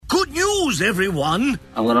news, everyone.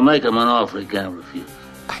 I'm gonna make him an offer he can't refuse.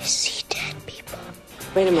 I see dead people.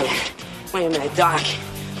 Wait a minute, Doc.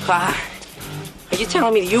 Are you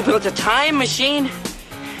telling me that you built a time machine?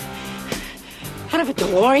 Out of a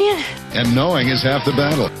DeLorean? And knowing is half the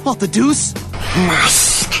battle. What, the deuce?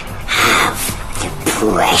 Must have the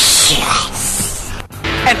precious.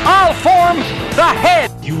 And I'll form the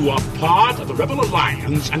head. You are part of the Rebel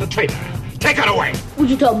Alliance and a traitor. Take it away. What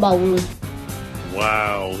you talking about, Willie?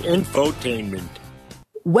 Wow, infotainment.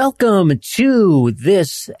 Welcome to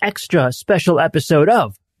this extra special episode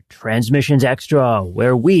of Transmissions Extra,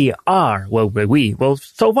 where we are, well,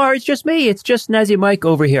 so far it's just me. It's just Snazzy Mike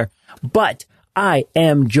over here. But I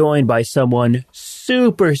am joined by someone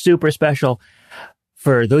super, super special.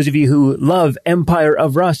 For those of you who love Empire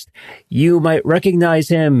of Rust, you might recognize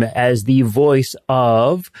him as the voice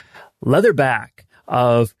of Leatherback,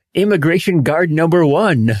 of Immigration Guard Number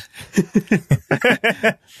 1,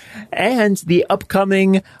 and the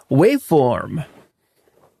upcoming Waveform.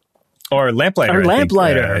 Or Lamplighter. Or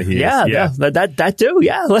Lamplighter. That too,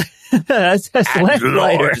 yeah. That's Lamplighter.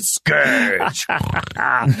 Lord Scourge.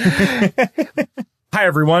 Hi,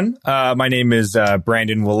 everyone. My name is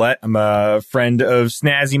Brandon Willett. I'm a friend of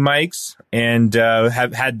Snazzy Mike's and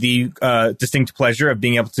have had the distinct pleasure of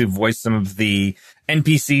being able to voice some of the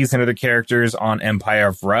NPCs and other characters on Empire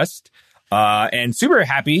of Rust. And super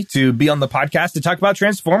happy to be on the podcast to talk about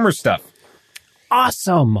Transformers stuff.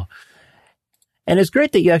 Awesome. And it's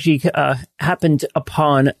great that you actually happened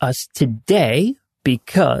upon us today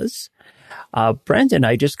because Brandon,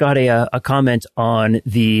 I just got a comment on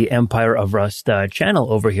the Empire of Rust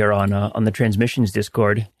channel over here on the Transmissions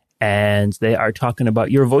Discord, and they are talking about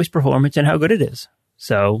your voice performance and how good it is.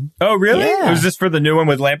 So, oh really? Yeah. Was this for the new one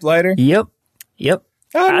with Lamplighter? Yep.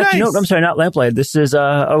 Oh, nice. No, I'm sorry, not Lamplighter. This is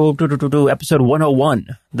episode 101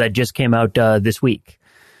 that just came out this week.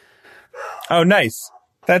 Oh, nice.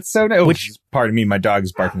 That's so nice. Which, pardon me, my dog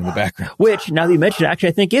is barking in the background. Which, now that you mention it, actually,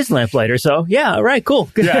 I think is Lamplighter. So, yeah, all right, cool.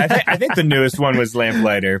 Yeah, I think the newest one was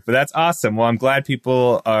Lamplighter, but that's awesome. Well, I'm glad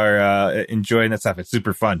people are enjoying that stuff. It's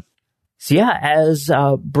super fun. So, yeah, as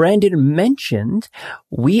Brandon mentioned,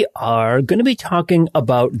 we are going to be talking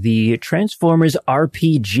about the Transformers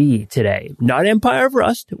RPG today. Not Empire of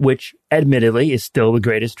Rust, which admittedly is still the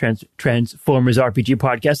greatest Transformers RPG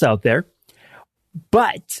podcast out there.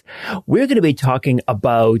 But we're going to be talking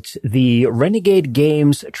about the Renegade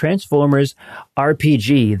Games Transformers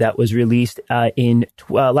RPG that was released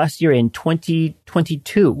last year in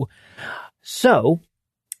 2022. So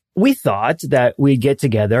we thought that we'd get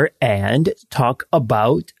together and talk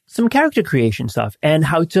about some character creation stuff and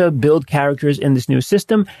how to build characters in this new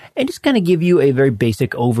system and just kind of give you a very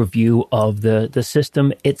basic overview of the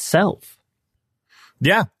system itself.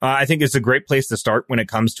 Yeah, I think it's a great place to start when it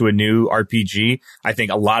comes to a new RPG. I think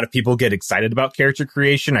a lot of people get excited about character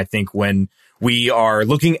creation. I think when we are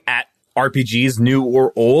looking at RPGs, new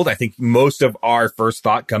or old, I think most of our first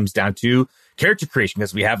thought comes down to character creation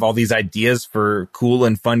because we have all these ideas for cool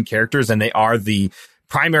and fun characters, and they are the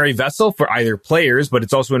primary vessel for either players, but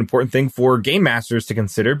it's also an important thing for game masters to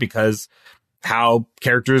consider because how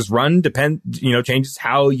characters run changes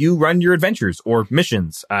how you run your adventures or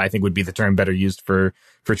missions, I think would be the term better used for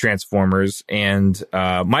Transformers. And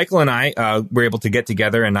Michael and I were able to get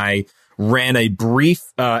together and I ran a brief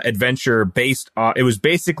adventure based it was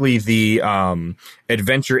basically the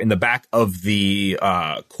adventure in the back of the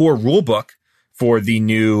core rulebook for the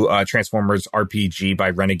new Transformers RPG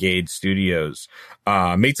by Renegade Studios.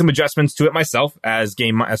 Made some adjustments to it myself, as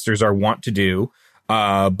game masters are wont to do.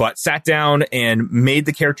 But sat down and made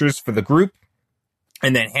the characters for the group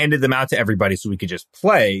and then handed them out to everybody so we could just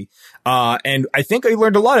play. And I think I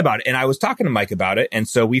learned a lot about it. And I was talking to Mike about it. And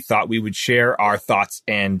so we thought we would share our thoughts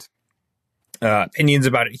and opinions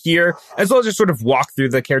about it here, as well as just sort of walk through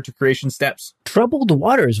the character creation steps. Troubled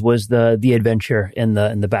Waters was the adventure in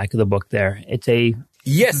the back of the book there. It's a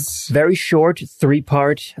very short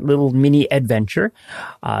 3-part little mini adventure.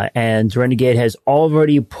 And Renegade has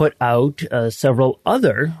already put out several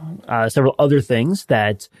other things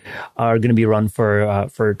that are going to be run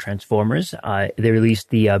for Transformers. They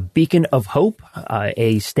released the Beacon of Hope,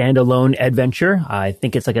 a standalone adventure. I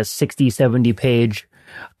think it's like a 60-70 page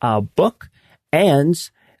book. And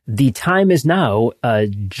The Time Is Now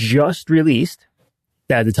just released.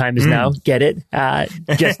 The Time Is Now, get it?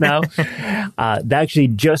 Just now. That actually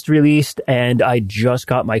just released, and I just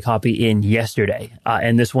got my copy in yesterday.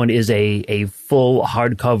 And this one is a full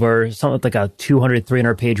hardcover, something like a 200,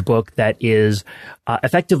 300-page book that is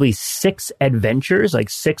effectively 6 adventures, like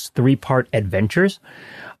 6 3-part adventures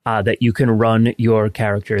that you can run your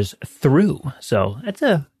characters through. So that's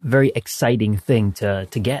a very exciting thing to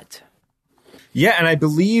get. Yeah, and I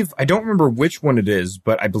don't remember which one it is,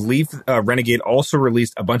 but I believe Renegade also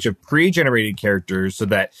released a bunch of pre-generated characters so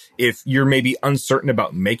that if you're maybe uncertain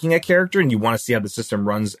about making a character and you want to see how the system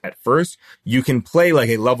runs at first, you can play like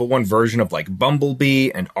a level 1 version of like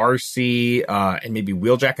Bumblebee and RC and maybe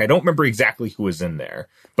Wheeljack. I don't remember exactly who was in there,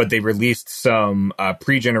 but they released some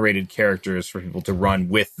pre-generated characters for people to run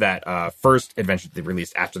with that first adventure that they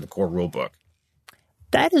released after the core rulebook.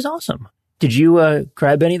 That is awesome. Did you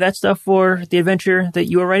grab any of that stuff for the adventure that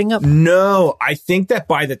you were writing up? No, I think that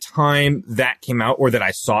by the time that came out or that I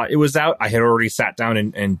saw it was out, I had already sat down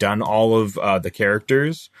and done all of the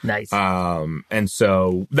characters. Nice. And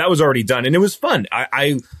so that was already done and it was fun.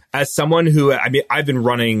 I as someone who, I've been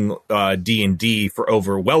running D&D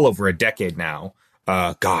for well over a decade now.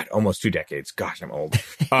 Almost 2 decades. Gosh, I'm old.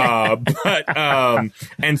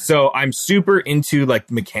 And so I'm super into like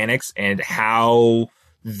mechanics and how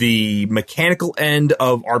the mechanical end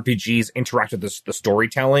of RPGs interact with the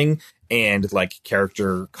storytelling and like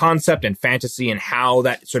character concept and fantasy and how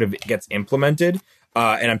that sort of gets implemented.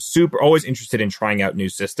 And I'm always interested in trying out new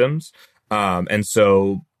systems. And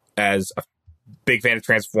so as a big fan of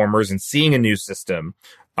Transformers and seeing a new system,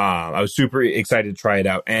 I was super excited to try it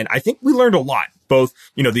out. And I think we learned a lot. Both,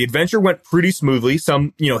 the adventure went pretty smoothly.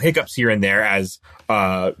 Some, hiccups here and there as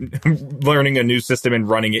learning a new system and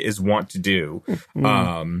running it is wont to do.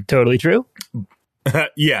 Totally true.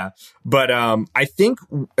 Yeah. But I think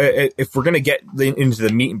if we're going to get into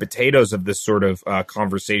the meat and potatoes of this sort of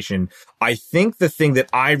conversation, I think the thing that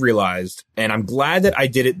I realized, and I'm glad that I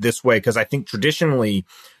did it this way, because I think traditionally,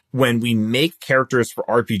 when we make characters for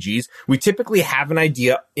RPGs, we typically have an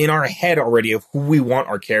idea in our head already of who we want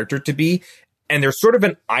our character to be. And they're sort of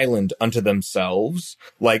an island unto themselves.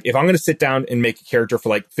 Like, if I'm going to sit down and make a character for,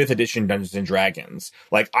 like, 5th edition Dungeons & Dragons,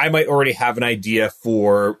 like, I might already have an idea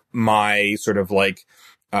for my sort of, like,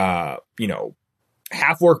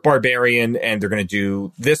 half-orc barbarian, and they're going to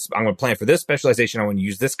do this. I'm going to plan for this specialization. I want to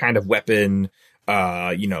use this kind of weapon.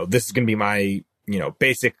 This is going to be my,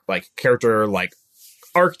 basic, like, character, like,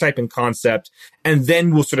 archetype and concept. And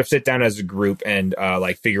then we'll sort of sit down as a group and,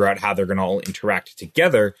 figure out how they're going to all interact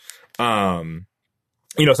together. Some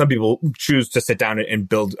people choose to sit down and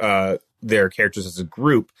build their characters as a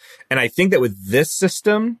group. And I think that with this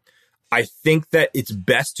system, I think that it's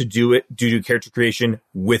best to do character creation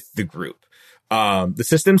with the group. The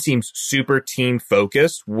system seems super team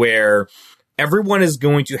focused where everyone is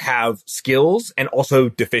going to have skills and also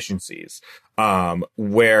deficiencies,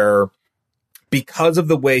 where because of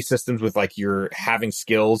the way systems with like you're having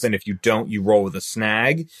skills and if you don't, you roll with a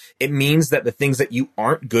snag, it means that the things that you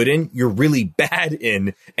aren't good in, you're really bad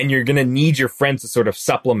in, and you're going to need your friends to sort of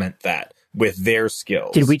supplement that with their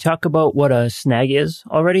skills. Did we talk about what a snag is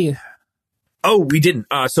already? Oh, we didn't.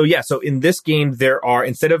 So in this game, there are,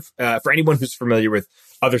 instead of, for anyone who's familiar with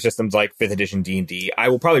other systems like 5th edition D&D, I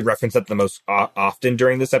will probably reference that the most often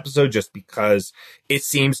during this episode just because it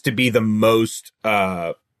seems to be the most,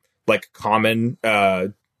 common,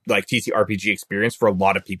 TTRPG experience for a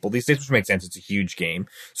lot of people these days, which makes sense. It's a huge game.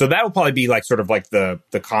 So that will probably be like sort of like the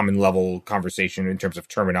common level conversation in terms of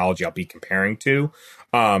terminology I'll be comparing to.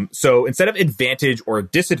 So instead of advantage or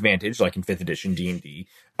disadvantage, like in 5th edition D&D,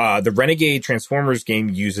 the Renegade Transformers game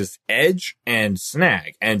uses edge and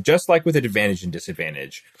snag. And just like with advantage and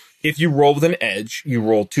disadvantage, if you roll with an edge, you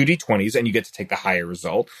roll 2d20s and you get to take the higher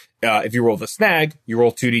result. If you roll the snag, you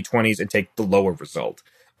roll 2d20s and take the lower result.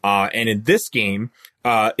 And in this game,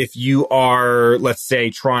 if you are, let's say,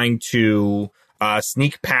 trying to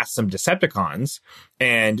sneak past some Decepticons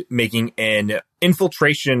and making an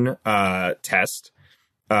infiltration test,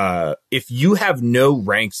 if you have no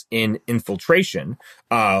ranks in infiltration,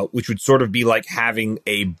 which would sort of be like having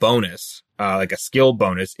a bonus, like a skill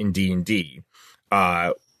bonus in D&D,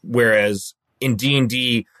 whereas in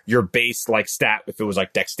D&D, your base like stat, if it was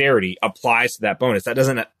like dexterity, applies to that bonus. That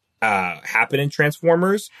doesn't happen in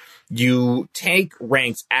Transformers. You take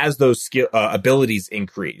ranks as those skill abilities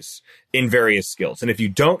increase in various skills, and if you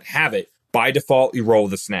don't have it, by default you roll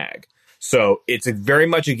the snag. So it's very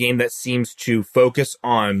much a game that seems to focus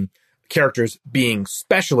on characters being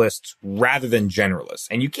specialists rather than generalists,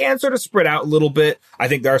 and you can sort of spread out a little bit. I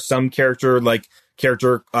think there are some character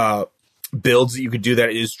builds that you could do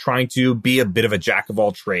that is trying to be a bit of a jack of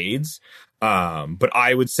all trades. But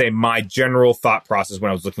I would say my general thought process when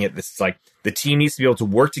I was looking at this is like the team needs to be able to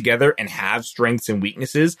work together and have strengths and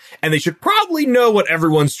weaknesses. And they should probably know what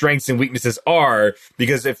everyone's strengths and weaknesses are,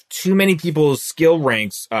 because if too many people's skill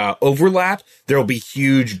ranks overlap, there will be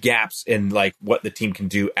huge gaps in like what the team can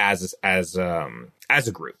do as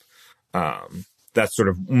a group. That's sort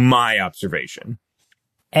of my observation.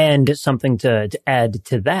 And something to add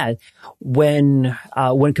to that, when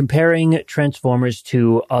comparing Transformers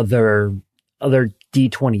to other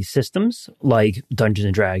D20 systems like Dungeons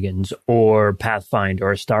and Dragons or Pathfinder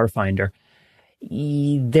or Starfinder,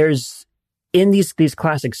 there's in these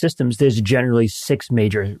classic systems, there's generally six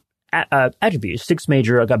major attributes, six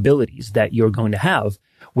major abilities that you're going to have.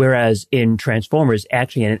 Whereas in Transformers,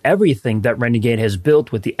 actually in everything that Renegade has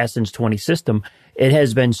built with the Essence 20 system, it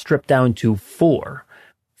has been stripped down to four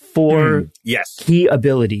key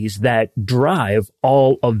abilities that drive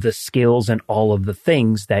all of the skills and all of the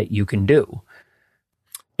things that you can do.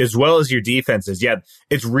 As well as your defenses. Yeah,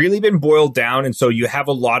 it's really been boiled down. And so you have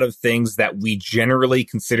a lot of things that we generally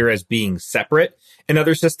consider as being separate in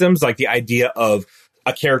other systems, like the idea of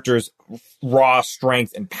a character's raw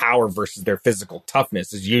strength and power versus their physical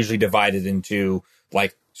toughness is usually divided into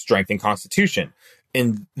like strength and constitution.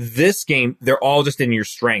 In this game, they're all just in your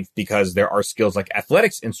strength because there are skills like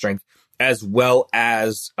athletics and strength, as well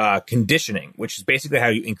as conditioning, which is basically how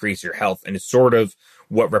you increase your health. And it's sort of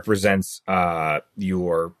what represents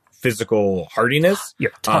your physical hardiness.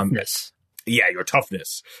 Your toughness. Your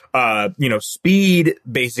toughness. Speed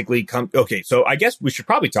basically okay, so I guess we should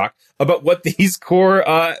probably talk about what these core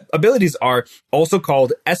abilities are, also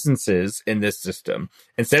called essences in this system.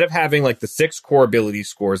 Instead of having like the 6 core ability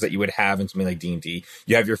scores that you would have in something like D&D,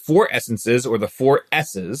 you have your 4 essences, or the 4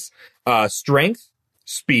 S's, strength,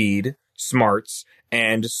 speed, smarts,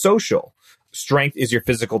 and social. Strength is your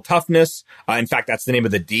physical toughness. In fact, that's the name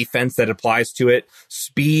of the defense that applies to it.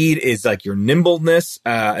 Speed is like your nimbleness,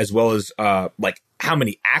 as well as like how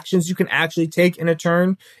many actions you can actually take in a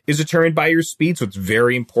turn is determined by your speed. So it's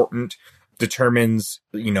very important. Determines,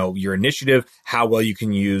 your initiative, how well you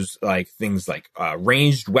can use like things like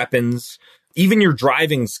ranged weapons, even your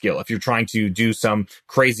driving skill. If you're trying to do some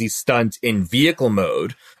crazy stunt in vehicle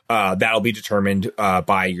mode, that'll be determined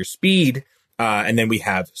by your speed. And then we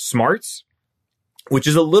have smarts, which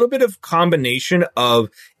is a little bit of combination of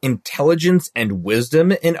intelligence and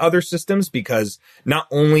wisdom in other systems, because not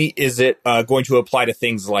only is it going to apply to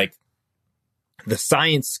things like the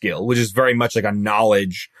science skill, which is very much like a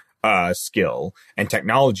knowledge skill and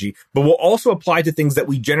technology, but will also apply to things that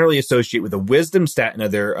we generally associate with a wisdom stat in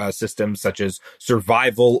other systems, such as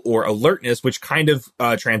survival or alertness, which kind of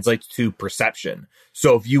translates to perception.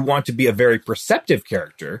 So if you want to be a very perceptive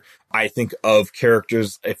character, I think of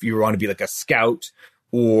characters, if you want to be like a scout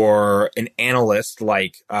or an analyst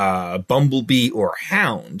like Bumblebee or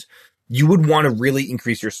Hound, you would want to really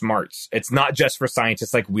increase your smarts. It's not just for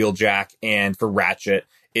scientists like Wheeljack and for Ratchet,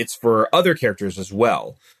 it's for other characters as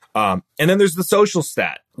well. And then there's the social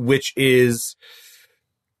stat, which is,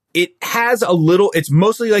 it's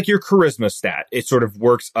mostly like your charisma stat. It sort of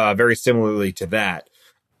works very similarly to that.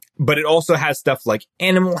 But it also has stuff like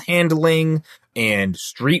animal handling and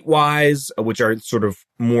streetwise, which are sort of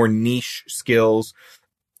more niche skills.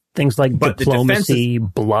 Things like diplomacy,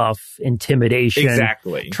 bluff, intimidation.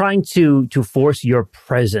 Exactly. Trying to force your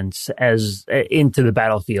presence into the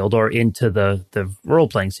battlefield or into the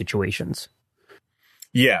role-playing situations.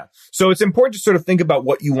 Yeah. So it's important to sort of think about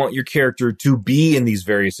what you want your character to be in these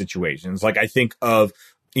various situations. Like I think of,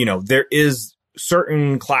 there is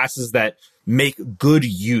certain classes that make good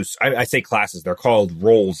use. I say classes, they're called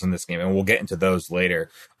roles in this game, and we'll get into those later.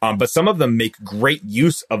 But some of them make great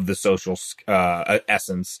use of the social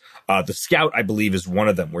essence. The Scout, I believe, is one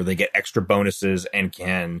of them, where they get extra bonuses and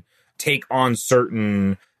can take on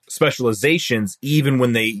certain specializations even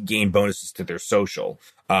when they gain bonuses to their social.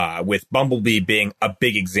 With Bumblebee being a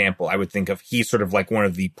big example, I would think of, he's sort of like one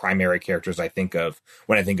of the primary characters I think of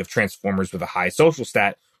when I think of Transformers with a high social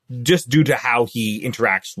stat, just due to how he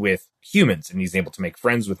interacts with humans, and he's able to make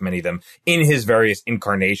friends with many of them in his various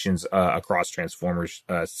incarnations across Transformers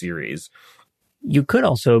series. You could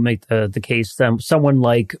also make the case someone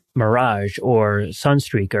like Mirage or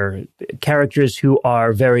Sunstreaker, characters who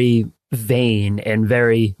are very vain and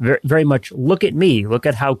very, very, very much, look at me, look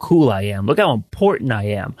at how cool I am, look how important I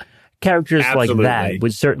am. Characters Absolutely. like that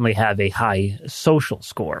would certainly have a high social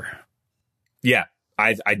score. Yeah.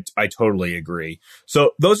 I totally agree.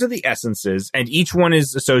 So those are the essences, and each one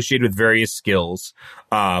is associated with various skills.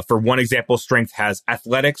 For one example, strength has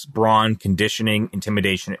athletics, brawn, conditioning,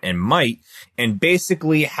 intimidation, and might. And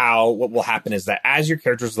basically what will happen is that as your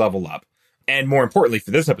characters level up, and more importantly for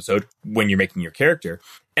this episode, when you're making your character,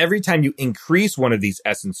 every time you increase one of these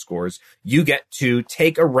essence scores, you get to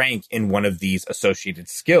take a rank in one of these associated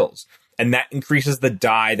skills. And that increases the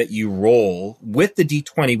die that you roll with the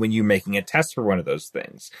D20 when you're making a test for one of those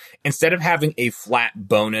things. Instead of having a flat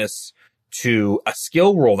bonus to a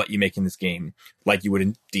skill roll that you make in this game, like you would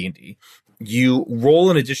in D&D, you roll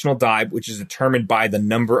an additional die, which is determined by the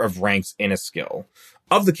number of ranks in a skill.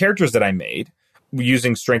 Of the characters that I made,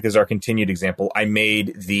 using strength as our continued example, I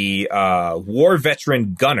made the war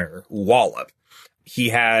veteran gunner, Wallop. He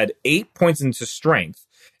had 8 points into strength,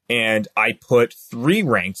 and I put 3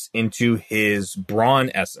 ranks into his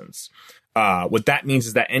brawn essence. What that means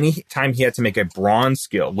is that any time he had to make a brawn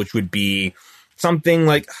skill, which would be something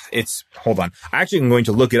like hold on. I actually am going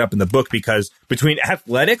to look it up in the book because between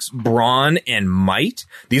athletics, brawn, and might,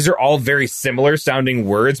 these are all very similar sounding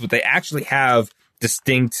words, but they actually have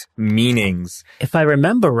distinct meanings. If I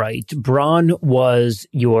remember right, brawn was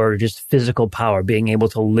your just physical power, being able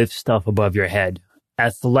to lift stuff above your head.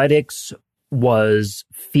 Athletics was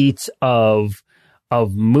feats of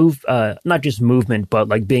not just movement, but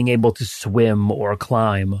like being able to swim or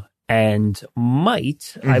climb. And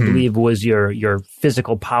might, I believe, was your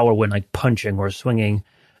physical power when like punching or swinging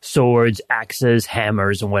swords, axes,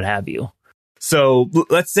 hammers, and what have you. So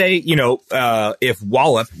let's say, if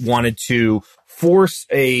Wallop wanted to force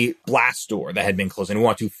a blast door that had been closed and he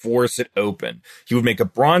wanted to force it open, he would make a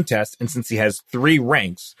brawn test. And since he has 3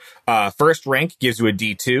 ranks, first rank gives you a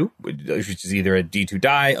D2, which is either a D2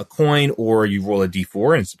 die, a coin, or you roll a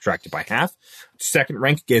D4 and subtract it by half. Second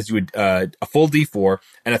rank gives you a full D4,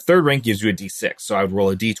 and a third rank gives you a D6. So I would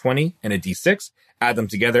roll a D20 and a D6, add them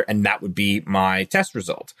together, and that would be my test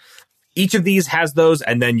result. Each of these has those,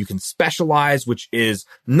 and then you can specialize, which is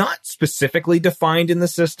not specifically defined in the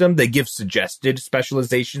system. They give suggested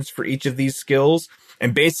specializations for each of these skills.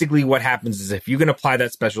 And basically what happens is if you can apply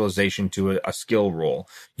that specialization to a skill roll,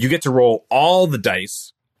 you get to roll all the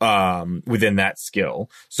dice within that skill.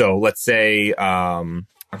 So let's say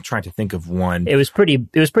I'm trying to think of one. It was pretty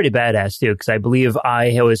badass too, because I believe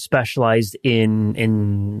I was specialized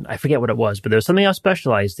in I forget what it was, but there was something I was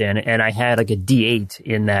specialized in, and I had like a D8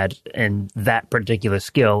 in that particular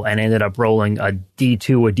skill, and I ended up rolling a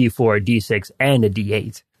D2, a D4, a D6, and a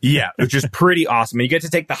D8. Yeah, which is pretty awesome. And you get to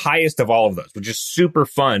take the highest of all of those, which is super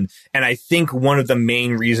fun. And I think one of the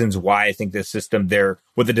main reasons why I think this system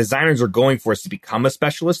what the designers are going for is to become a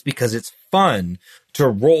specialist, because it's fun to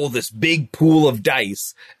roll this big pool of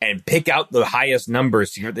dice and pick out the highest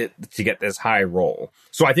numbers to get this high roll.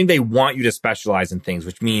 So I think they want you to specialize in things,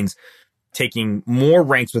 which means taking more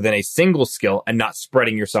ranks within a single skill and not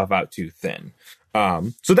spreading yourself out too thin.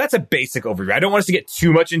 So that's a basic overview. I don't want us to get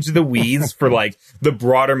too much into the weeds for like the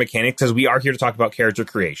broader mechanics, because we are here to talk about character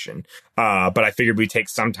creation. But I figured we'd take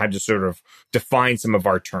some time to sort of define some of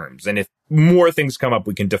our terms. And if more things come up,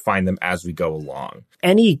 we can define them as we go along.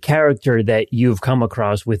 Any character that you've come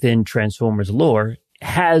across within Transformers lore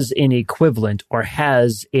has an equivalent, or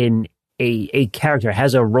has in a character,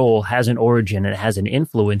 has a role, has an origin, and has an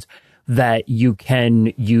influence that you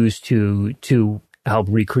can use to help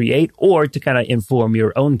recreate or to kind of inform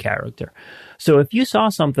your own character. So if you saw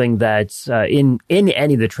something that's in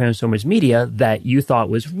any of the Transformers media that you thought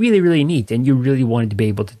was really, really neat and you really wanted to be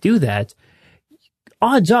able to do that,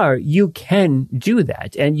 odds are you can do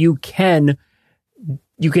that, and you can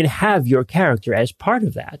have your character as part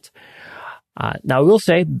of that. Now, I will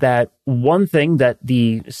say that one thing that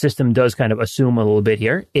the system does kind of assume a little bit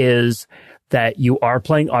here is that you are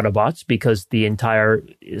playing Autobots, because the entire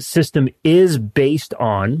system is based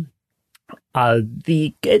on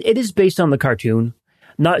it is based on the cartoon,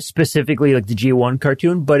 not specifically like the G1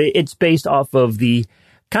 cartoon, but it's based off of the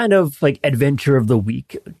kind of like adventure of the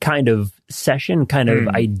week kind of session, kind of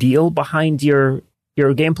ideal behind your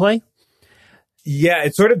gameplay. Yeah,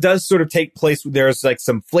 it sort of does sort of take place. There's like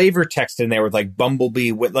some flavor text in there with like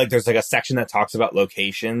Bumblebee, with like there's like a section that talks about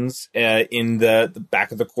locations in the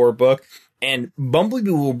back of the core book. And Bumblebee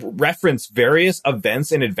will reference various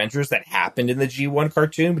events and adventures that happened in the G1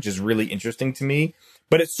 cartoon, which is really interesting to me.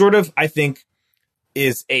 But it sort of, I think,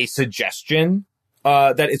 is a suggestion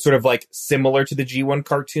that it's sort of like similar to the G1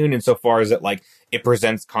 cartoon insofar as it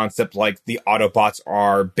presents concept like the Autobots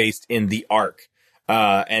are based in the Ark.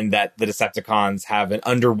 And that the Decepticons have an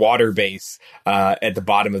underwater base at the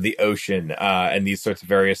bottom of the ocean, and these sorts of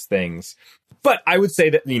various things. But I would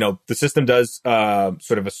say that, the system does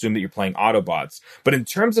sort of assume that you're playing Autobots. But in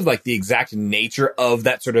terms of like the exact nature of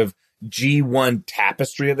that sort of G1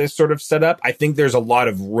 tapestry that they sort of set up, I think there's a lot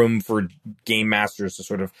of room for game masters to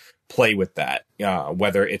sort of play with that.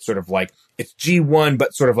 Whether it's sort of like it's G1,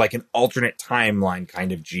 but sort of like an alternate timeline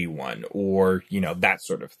kind of G1, or, that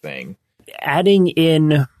sort of thing. Adding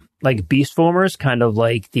in like Beast Formers, kind of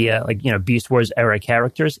like the Beast Wars era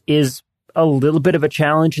characters, is a little bit of a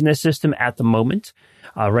challenge in this system at the moment.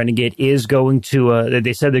 Renegade is going to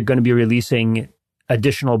they said they're going to be releasing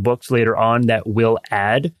additional books later on that will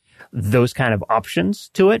add those kind of options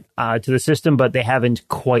to it, to the system, but they haven't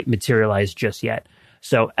quite materialized just yet.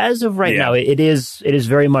 So as of right now, it is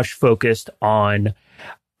very much focused on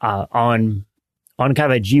kind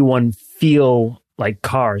of a G1 feel, like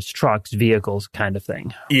cars, trucks, vehicles kind of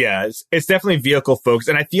thing. Yeah, it's definitely vehicle focused.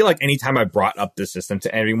 And I feel like anytime I brought up this system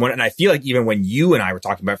to anyone, and I feel like even when you and I were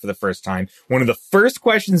talking about it for the first time, one of the first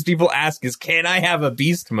questions people ask is, can I have a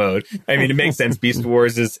beast mode? I mean, it makes sense. Beast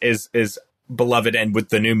Wars is beloved, and with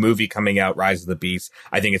the new movie coming out, Rise of the Beast,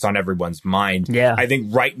 I think it's on everyone's mind. Yeah. I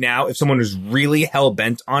think right now, if someone is really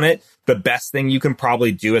hell-bent on it, the best thing you can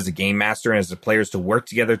probably do as a game master and as the players to work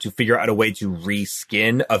together to figure out a way to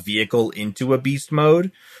reskin a vehicle into a beast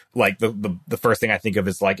mode. Like the first thing I think of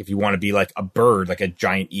is like, if you want to be like a bird, like a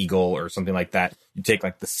giant eagle or something like that, you take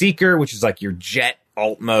like the Seeker, which is like your jet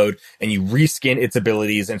alt mode, and you reskin its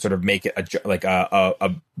abilities and sort of make it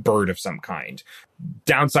a bird of some kind.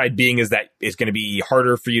 Downside being is that it's going to be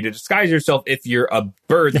harder for you to disguise yourself if you're a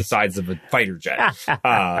bird the size of a fighter jet.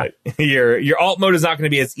 Your alt mode is not going to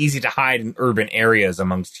be as easy to hide in urban areas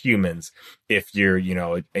amongst humans if you're,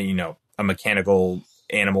 a mechanical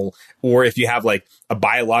animal, or if you have like a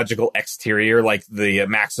biological exterior like the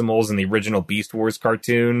Maximals in the original Beast Wars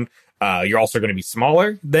cartoon. You're also going to be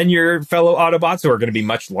smaller than your fellow Autobots, who are going to be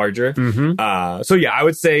much larger. Mm-hmm. So yeah, I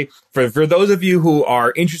would say for those of you who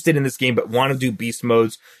are interested in this game but want to do beast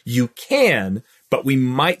modes, you can, but we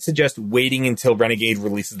might suggest waiting until Renegade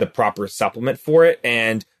releases the proper supplement for it,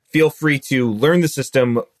 and feel free to learn the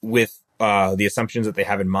system with the assumptions that they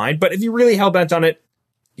have in mind. But if you're really hell-bent on it,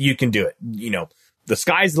 you can do it. The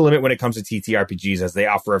sky's the limit when it comes to TTRPGs, as they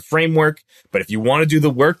offer a framework. But if you want to do the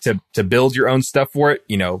work to build your own stuff for it,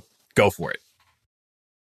 go for it.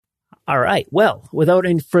 All right. Well, without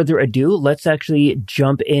any further ado, let's actually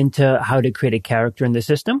jump into how to create a character in the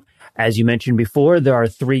system. As you mentioned before, there are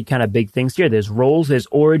three kind of big things here. There's roles, there's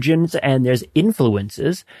origins, and there's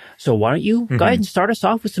influences. So why don't you go ahead and start us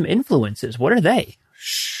off with some influences? What are they?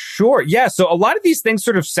 Sure. Yeah. So a lot of these things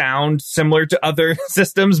sort of sound similar to other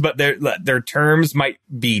systems, but their terms might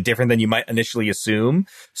be different than you might initially assume.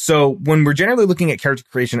 So when we're generally looking at character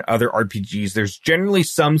creation in other RPGs, there's generally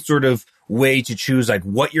some sort of way to choose like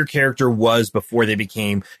what your character was before they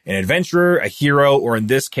became an adventurer, a hero, or in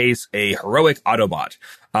this case, a heroic Autobot.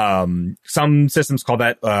 Some systems call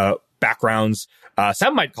that backgrounds.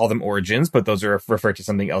 Some might call them origins, but those are referred to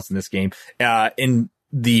something else in this game. In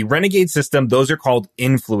the Renegade system, those are called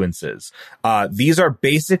influences. These are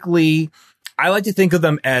basically, I like to think of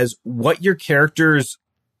them as what your character's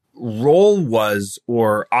role was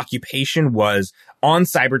or occupation was on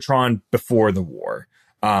Cybertron before the war.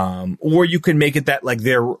 Or you can make it that like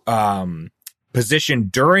their position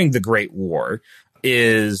during the Great War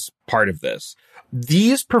is part of this.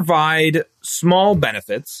 These provide small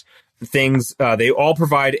benefits. Things, they all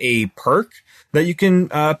provide a perk that you can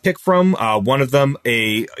pick from. One of them,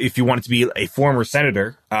 if you want it to be a former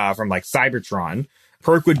senator from like Cybertron,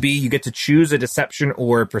 perk would be you get to choose a deception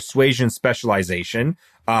or persuasion specialization.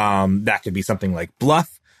 That could be something like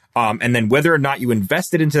bluff. And then whether or not you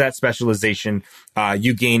invested into that specialization,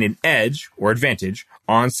 you gain an edge or advantage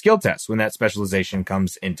on skill tests when that specialization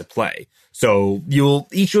comes into play. So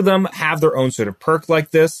each of them have their own sort of perk like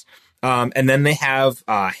this. And then they have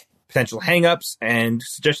potential hangups and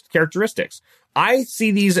suggested characteristics. I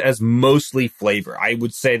see these as mostly flavor. I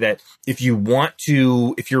would say that if you're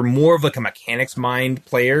more of like a mechanics mind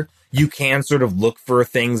player, you can sort of look for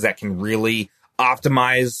things that can really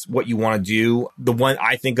optimize what you want to do. The one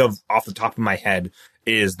I think of off the top of my head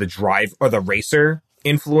is the drive or the racer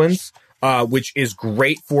influence, which is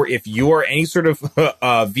great for if you're any sort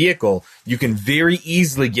of vehicle, you can very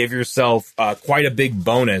easily give yourself quite a big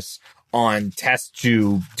bonus on tests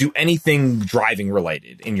to do anything driving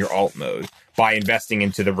related in your alt mode by investing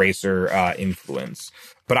into the racer influence.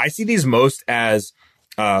 But I see these most as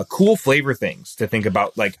cool flavor things to think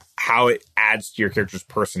about, like how it adds to your character's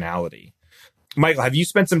personality. Michael, have you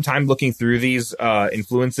spent some time looking through these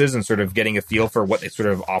influences and sort of getting a feel for what they sort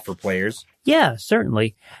of offer players? Yeah,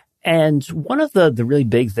 certainly. And one of the really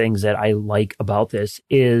big things that I like about this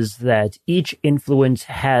is that each influence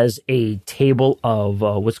has a table of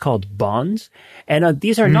what's called bonds. And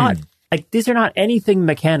these are not anything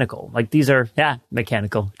mechanical. Like these are,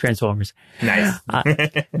 mechanical Transformers. Nice.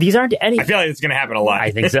 These aren't any. I feel like it's going to happen a lot.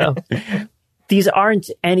 I think so. These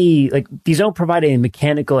aren't these don't provide any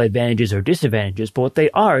mechanical advantages or disadvantages, but what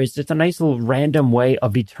they are is just a nice little random way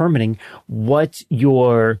of determining what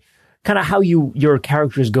how your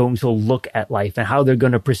character is going to look at life and how they're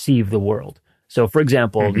going to perceive the world. So, for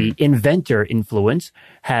example, the inventor influence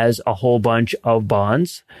has a whole bunch of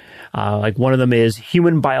bonds. Like one of them is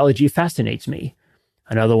human biology fascinates me.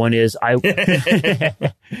 Another one is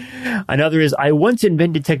another is I once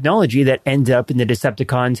invented technology that ended up in the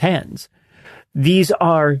Decepticons' hands. These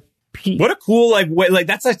are what a cool way,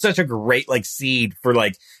 that's such a great seed for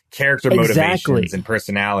character motivations and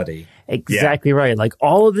personality. Exactly right.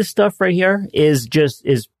 All of this stuff right here is just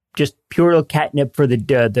pure catnip for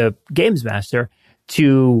the games master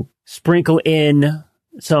to sprinkle in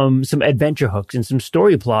some adventure hooks and some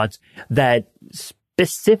story plots that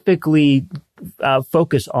specifically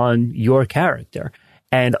focus on your character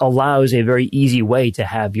and allows a very easy way to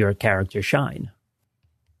have your character shine.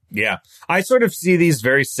 Yeah, I sort of see these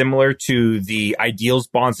very similar to the ideals,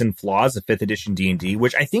 bonds, and flaws of 5th edition D&D,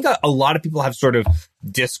 which I think a lot of people have sort of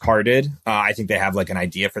discarded. I think they have an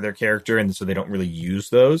idea for their character, and so they don't really use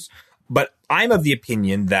those. But I'm of the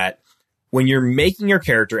opinion that when you're making your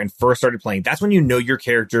character and first started playing, that's when you know your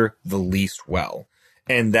character the least well.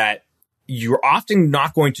 And that you're often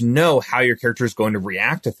not going to know how your character is going to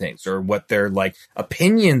react to things or what their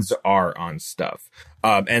opinions are on stuff.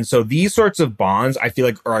 And so these sorts of bonds, I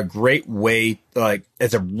feel are a great way,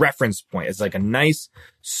 as a reference point, as a nice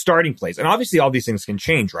starting place. And obviously all these things can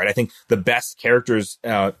change, right? I think the best characters,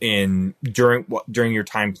 during your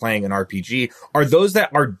time playing an RPG are those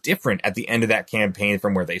that are different at the end of that campaign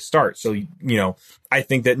from where they start. So, I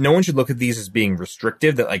think that no one should look at these as being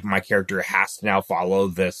restrictive, that my character has to now follow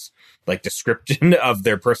this description of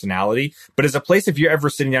their personality. But as a place, if you're ever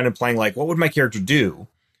sitting down and playing, what would my character do?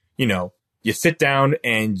 You sit down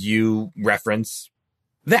and you reference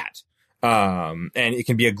that. And it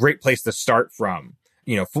can be a great place to start from,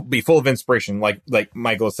 be full of inspiration. Like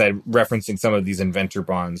Michael said, referencing some of these inventor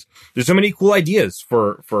bonds. There's so many cool ideas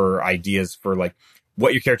for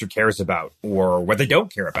what your character cares about or what they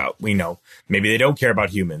don't care about. Maybe they don't care about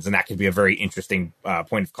humans, and that could be a very interesting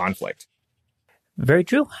point of conflict. Very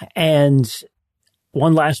true. And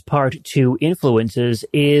one last part to influences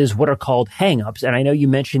is what are called hang-ups. And I know you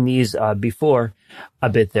mentioned these before a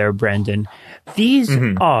bit there, Brandon. These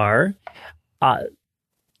are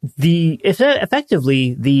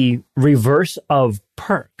effectively the reverse of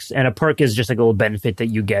perks. And a perk is just a little benefit that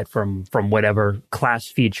you get from whatever class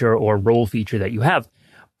feature or role feature that you have.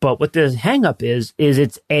 But what the hang-up is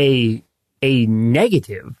it's a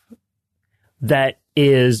negative that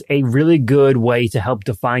is a really good way to help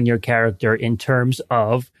define your character in terms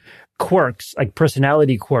of quirks,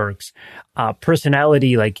 personality quirks,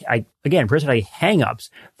 personality hang-ups,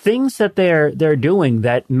 things that they're doing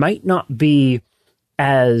that might not be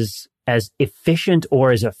as efficient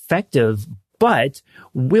or as effective, but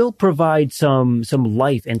will provide some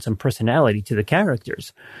life and some personality to the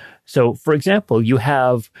characters. So, for example, you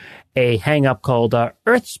have a hang-up called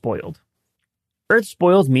Earth Spoiled. Earth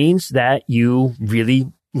Spoiled means that you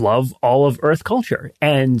really love all of Earth culture,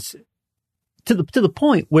 and to the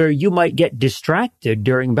point where you might get distracted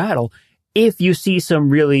during battle if you see some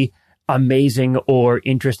really amazing or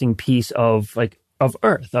interesting piece of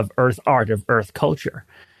Earth art, of Earth culture.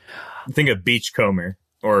 Think of Beachcomber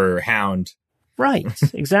or Hound. Right,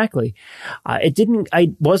 exactly.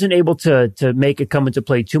 I wasn't able to make it come into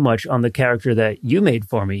play too much on the character that you made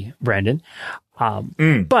for me, Brandon.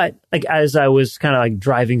 But as I was kind of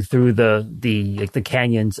driving through the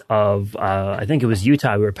canyons of, I think it was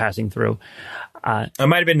Utah we were passing through. It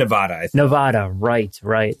might have been Nevada. I think. Nevada, right.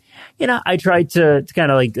 I tried to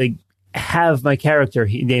kind of have my character,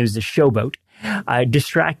 his name is the Showboat,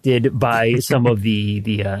 distracted by some of the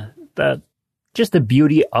just the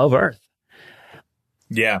beauty of Earth.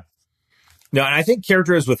 Yeah. No, and I think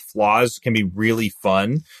characters with flaws can be really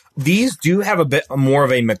fun. These do have a bit more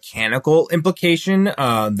of a mechanical implication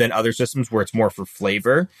than other systems where it's more for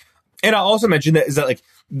flavor. And I'll also mention that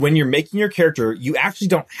when you're making your character, you actually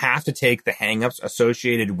don't have to take the hang-ups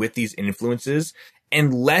associated with these influences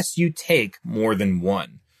unless you take more than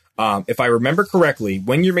one. If I remember correctly,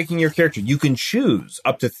 when you're making your character, you can choose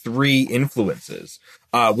up to 3 influences,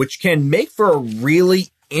 which can make for a really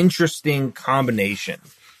interesting combination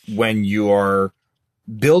when you're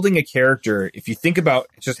building a character. If you think about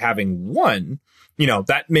just having one,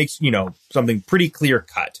 that makes, something pretty clear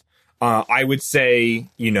cut. I would say,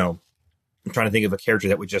 I'm trying to think of a character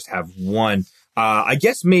that would just have one. I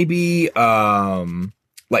guess maybe Prowl.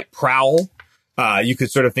 You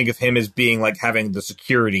could sort of think of him as being having the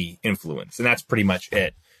security influence, and that's pretty much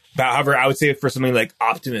it. However, I would say for something like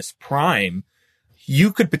Optimus Prime,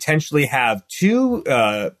 you could potentially have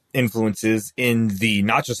 2 influences in the,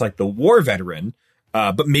 not just the war veteran,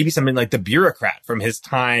 but maybe something like the bureaucrat from his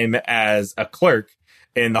time as a clerk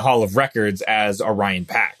in the Hall of Records as Orion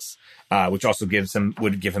Pax, which also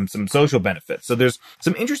would give him some social benefits. So there's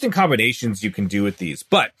some interesting combinations you can do with these.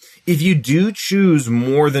 But if you do choose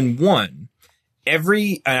more than one,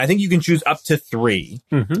 I think you can choose up to 3.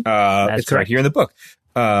 That's it's right here in the book.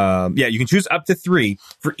 You can choose up to 3.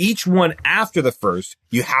 For each one after the first,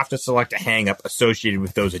 you have to select a hang-up associated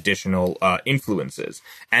with those additional influences.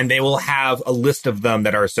 And they will have a list of them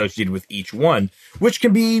that are associated with each one, which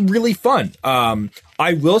can be really fun.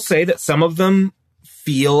 I will say that some of them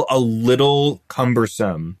feel a little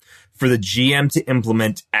cumbersome for the GM to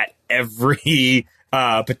implement at every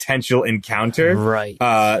potential encounter. Right.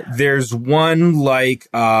 There's one like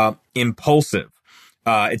impulsive.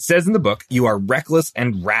 It says in the book, you are reckless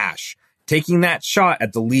and rash, taking that shot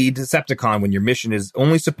at the lead Decepticon when your mission is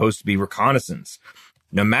only supposed to be reconnaissance.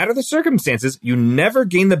 No matter the circumstances, you never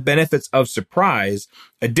gain the benefits of surprise.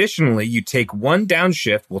 Additionally, you take 1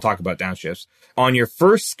 downshift, we'll talk about downshifts, on your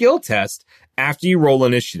first skill test after you roll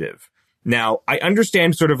initiative. Now, I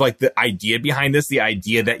understand sort of like the idea behind this, the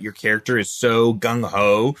idea that your character is so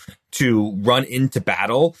gung-ho to run into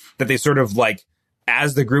battle that they sort of like,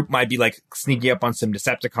 as the group might be like sneaking up on some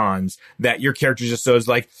Decepticons, that your character just so is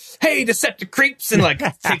like, hey, Deceptic creeps, and like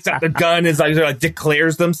takes out their gun and like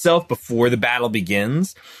declares themselves before the battle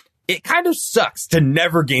begins. It kind of sucks to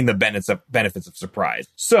never gain the benefits of surprise.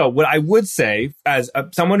 So what I would say, as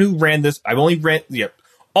someone who ran this, I've only ran,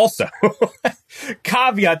 also,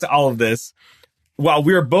 caveat to all of this, while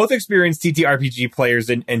we are both experienced TTRPG players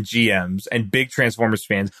and GMs and big Transformers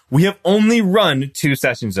fans, we have only run 2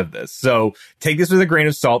 sessions of this. So take this with a grain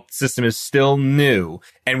of salt. The system is still new.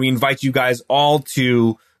 And we invite you guys all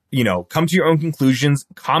to, come to your own conclusions.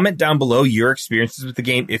 Comment down below your experiences with the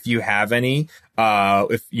game, if you have any. On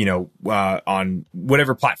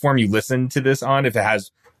whatever platform you listen to this on, if it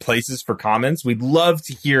has places for comments, we'd love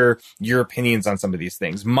to hear your opinions on some of these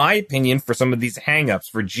things. My opinion for some of these hangups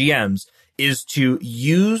for GMs is to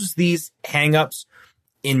use these hangups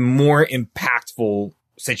in more impactful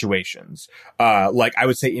situations. Like I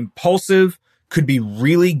would say impulsive could be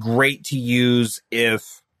really great to use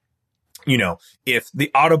if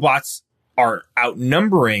the Autobots are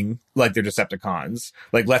outnumbering like their Decepticons.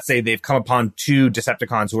 Like let's say they've come upon 2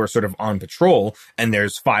 Decepticons who are sort of on patrol and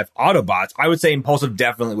there's 5 Autobots. I would say impulsive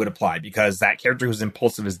definitely would apply because that character who's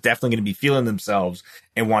impulsive is definitely going to be feeling themselves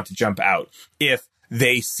and want to jump out. If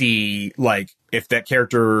they see, like, if that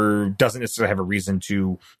character doesn't necessarily have a reason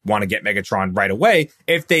to want to get Megatron right away,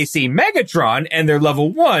 if they see Megatron and they're level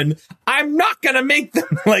 1, I'm not going to make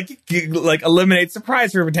them, like eliminate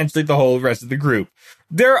surprise for potentially the whole rest of the group.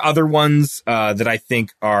 There are other ones that I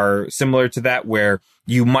think are similar to that, where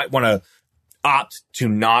you might want to opt to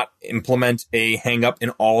not implement a hang-up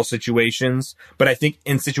in all situations. But I think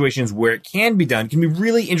in situations where it can be done, it can be a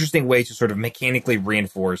really interesting way to sort of mechanically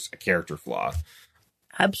reinforce a character flaw.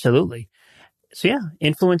 Absolutely. So yeah,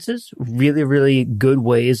 influences, really, really good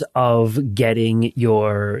ways of getting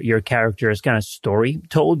your character's kind of story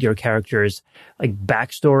told, your character's like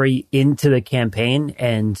backstory into the campaign,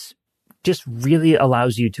 and just really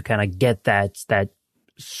allows you to kind of get that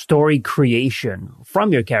story creation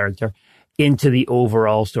from your character into the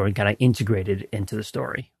overall story and kind of integrated into the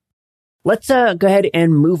story. Let's go ahead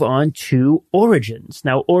and move on to Origins.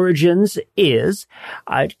 Now, Origins is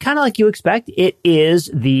kind of like you expect. It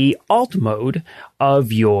is the alt mode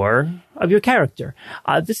of your character.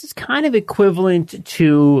 This is kind of equivalent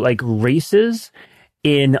to like races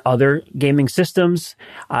in other gaming systems,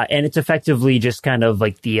 and it's effectively just kind of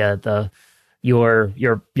like the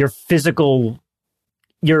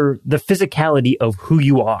physicality of who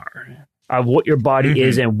you are. Of what your body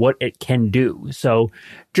is and what it can do. So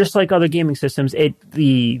just like other gaming systems,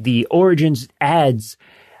 the Origins adds,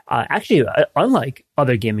 unlike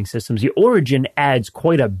other gaming systems, the Origin adds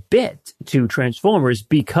quite a bit to Transformers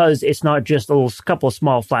because it's not just a couple of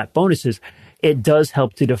small flat bonuses. It does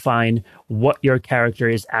help to define what your character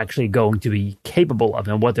is actually going to be capable of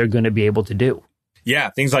and what they're going to be able to do. Yeah,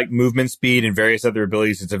 things like movement speed and various other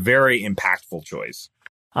abilities. It's a very impactful choice.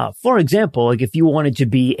 For example, like if you wanted to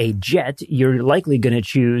be a jet, you're likely going to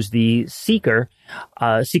choose the Seeker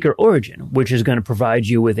Origin, which is going to provide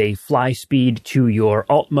you with a fly speed to your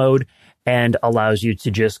alt mode and allows you to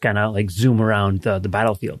just kind of like zoom around the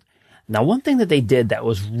battlefield. Now, one thing that they did that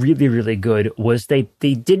was really, really good was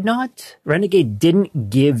Renegade didn't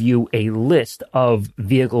give you a list of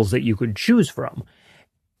vehicles that you could choose from.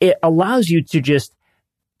 It allows you to just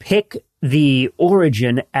pick the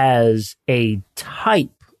Origin as a type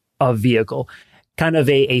of vehicle, kind of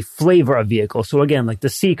a flavor of vehicle. So again, like the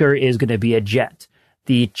Seeker is going to be a jet.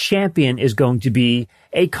 The Champion is going to be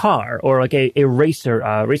a car or like a race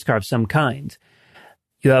car of some kind.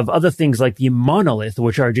 You have other things like the Monolith,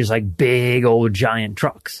 which are just like big old giant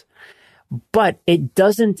trucks. but it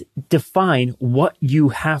doesn't define what you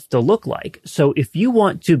have to look like. So if you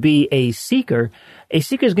want to be a Seeker is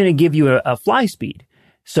going to give you a fly speed.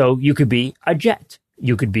 So you could be a jet.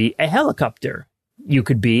 You could be a helicopter. You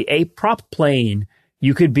could be a prop plane.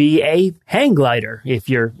 You could be a hang glider if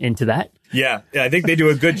you're into that. Yeah, I think they do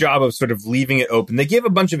a good job of sort of leaving it open. They give a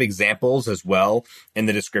bunch of examples as well in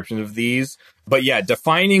the description of these. But yeah,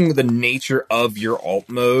 defining the nature of your alt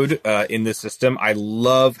mode in the system, I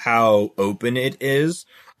love how open it is.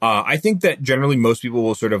 I think that generally most people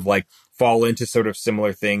will sort of like fall into sort of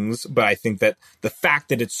similar things, but I think that the fact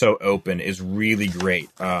that it's so open is really great.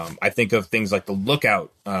 I think of things like the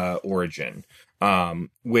Lookout origin,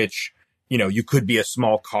 which, you know, you could be a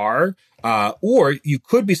small car, or you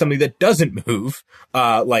could be something that doesn't move.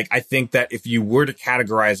 Like, I think that if you were to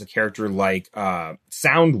categorize a character like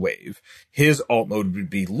Soundwave, his alt mode would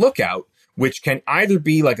be Lookout, which can either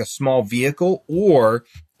be like a small vehicle or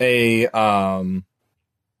a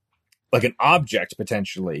like an object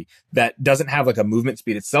potentially that doesn't have like a movement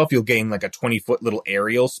speed itself. You'll gain like a 20-foot little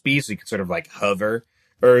aerial speed, so you can sort of like hover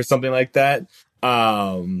or something like that.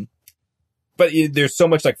 But there's so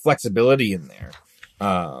much like flexibility in there.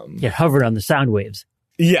 Hover on the sound waves.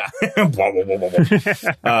 Yeah.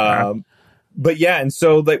 But yeah, and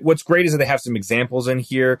so like what's great is that they have some examples in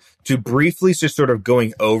here to briefly just sort of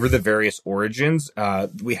going over the various origins.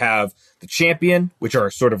 We have the Champion, which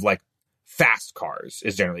are sort of like fast cars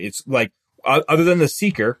is generally. It's like other than the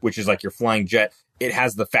Seeker, which is like your flying jet, it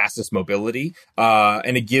has the fastest mobility,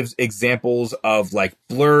 and it gives examples of like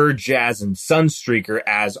Blur, Jazz, and Sunstreaker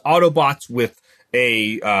as Autobots with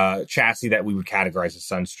a chassis that we would categorize as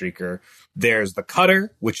Sunstreaker. There's the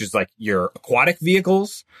Cutter, which is like your aquatic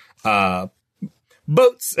vehicles.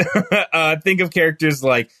 Boats. Think of characters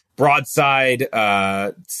like Broadside,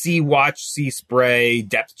 Sea Watch, Sea Spray,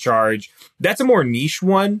 Depth Charge. That's a more niche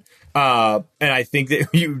one. And I think that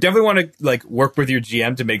you definitely want to like work with your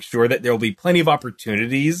GM to make sure that there will be plenty of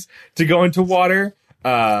opportunities to go into water.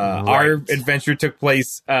 Right. Our adventure took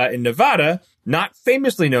place in Nevada, not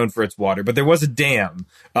famously known for its water, but there was a dam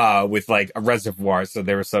with like a reservoir, so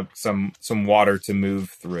there was some water to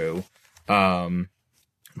move through.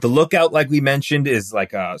 The Lookout, like we mentioned, is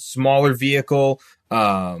like a smaller vehicle.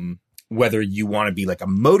 Whether you want to be like a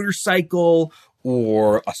motorcycle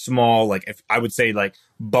or a small, like if I would say like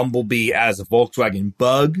Bumblebee as a Volkswagen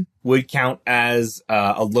Bug would count as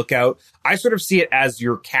a Lookout. I sort of see it as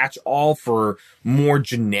your catch-all for more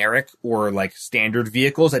generic or like standard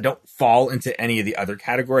vehicles that don't fall into any of the other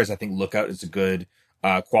categories. I think Lookout is a good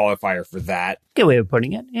qualifier for that. Good way of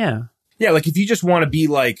putting it. Yeah. Yeah. Like if you just want to be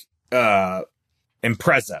like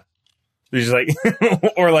Impreza, there's like,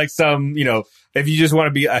 or like some, you know, if you just want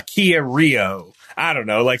to be a Kia Rio, I don't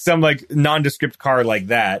know, like some like nondescript car like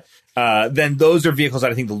that, then those are vehicles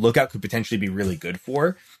that I think the Lookout could potentially be really good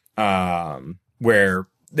for. Where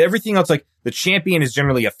everything else, like the Champion is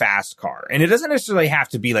generally a fast car, and it doesn't necessarily have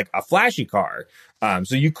to be like a flashy car.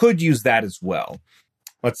 So you could use that as well.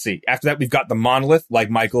 Let's see. After that, we've got the Monolith, like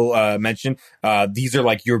Michael mentioned. These are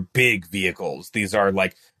like your big vehicles. These are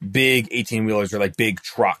like big 18-wheelers or like big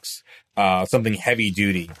trucks, something heavy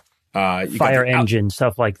duty. Fire engine,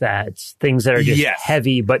 stuff like that. It's things that are just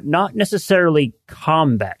heavy, but not necessarily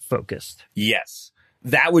combat focused. Yes.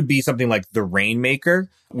 That would be something like the Rainmaker,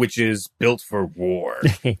 which is built for war.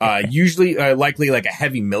 Usually, likely like a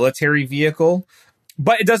heavy military vehicle.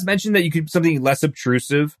 But it does mention that you could something less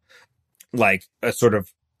obtrusive, like a sort of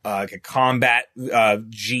like a combat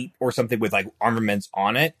Jeep or something with like armaments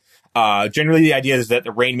on it. Generally, the idea is that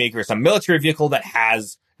the Rainmaker is a military vehicle that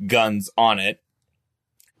has guns on it.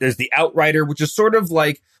 There's the Outrider, which is sort of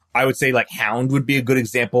like, I would say like Hound would be a good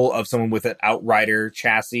example of someone with an Outrider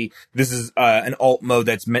chassis. This is an alt mode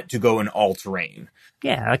that's meant to go in all terrain.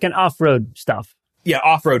 Yeah, like an off-road stuff. Yeah,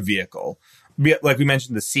 off-road vehicle. Like we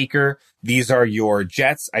mentioned, the Seeker, these are your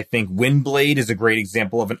jets. I think Windblade is a great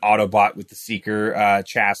example of an Autobot with the Seeker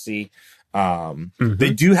chassis.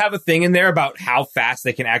 They do have a thing in there about how fast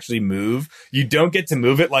they can actually move. You don't get to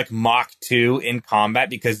move it like Mach 2 in combat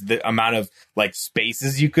because the amount of like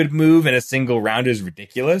spaces you could move in a single round is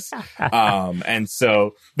ridiculous. And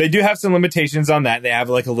so they do have some limitations on that. They have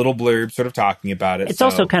like a little blurb sort of talking about it. It's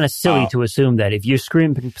also kind of silly to assume that if you're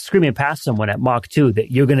screaming past someone at Mach 2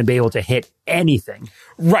 that you're going to be able to hit anything.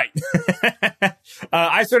 Right.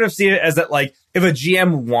 I sort of see it as that like if a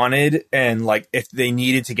GM wanted and like if they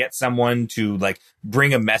needed to get someone to like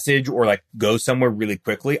bring a message or like go somewhere really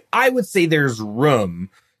quickly, I would say there's room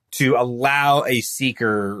to allow a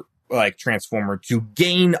Seeker like transformer to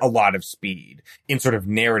gain a lot of speed in sort of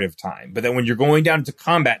narrative time. But then when you're going down to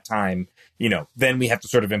combat time, then we have to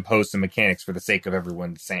sort of impose some mechanics for the sake of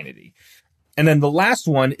everyone's sanity. And then the last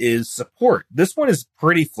one is support. This one is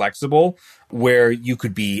pretty flexible, where you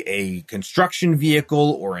could be a construction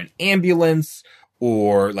vehicle or an ambulance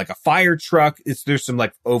or like a fire truck. There's some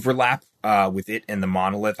like overlap with it and the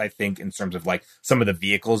monolith, I think, in terms of like some of the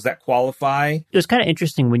vehicles that qualify. It was kind of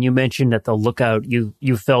interesting when you mentioned that the Lookout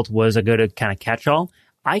you felt was a good kind of catch-all.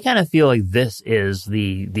 I kind of feel like this is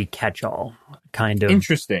the catch-all kind of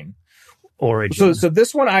interesting origin. So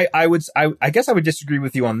this one, I guess I would disagree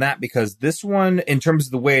with you on that, because this one, in terms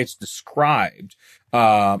of the way it's described,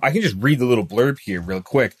 I can just read the little blurb here real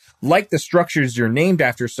quick. Like the structures you're named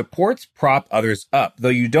after, supports prop others up. Though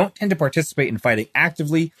you don't tend to participate in fighting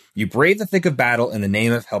actively, you brave the thick of battle in the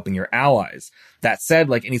name of helping your allies. That said,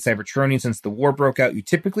 like any Cybertronian since the war broke out, you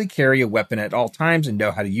typically carry a weapon at all times and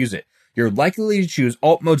know how to use it. You're likely to choose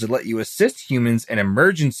alt modes that let you assist humans in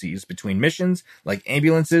emergencies between missions, like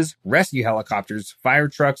ambulances, rescue helicopters, fire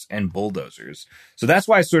trucks, and bulldozers. So that's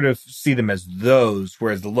why I sort of see them as those,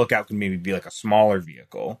 whereas the Lookout can maybe be like a smaller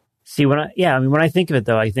vehicle. See, when I think of it,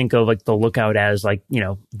 though, I think of like the Lookout as like,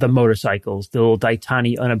 the motorcycles, the little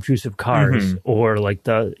tiny unobtrusive cars, or like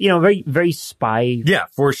the, very, very spy. Yeah,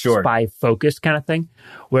 for sure. Spy focused kind of thing.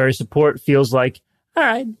 Whereas support feels like, all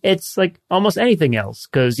right, it's like almost anything else,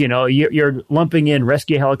 because, you're lumping in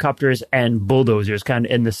rescue helicopters and bulldozers kind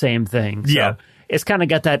of in the same thing. So yeah. It's kind of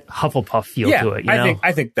got that Hufflepuff feel to it.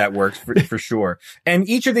 I think that works for sure. And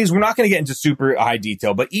each of these, we're not going to get into super high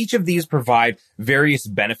detail, but each of these provide various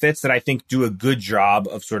benefits that I think do a good job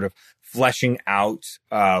of sort of fleshing out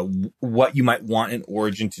what you might want an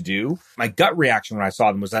Origin to do. My gut reaction when I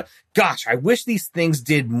saw them was that, gosh, I wish these things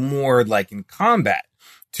did more like in combat,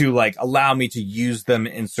 to like allow me to use them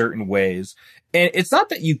in certain ways. And it's not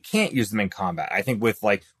that you can't use them in combat. I think with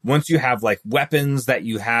like, once you have like weapons that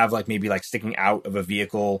you have like maybe like sticking out of a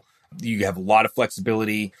vehicle, you have a lot of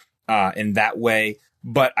flexibility in that way.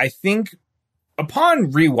 But I think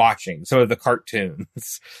upon rewatching some of the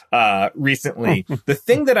cartoons recently, the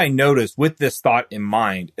thing that I noticed with this thought in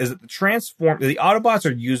mind is that the Autobots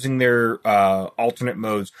are using their alternate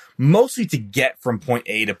modes mostly to get from point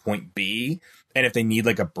A to point B, and if they need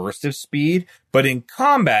like a burst of speed. But in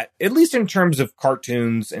combat, at least in terms of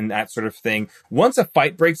cartoons and that sort of thing, once a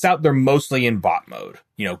fight breaks out, they're mostly in bot mode,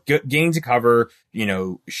 getting to cover,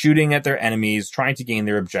 shooting at their enemies, trying to gain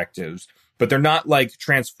their objectives. But they're not like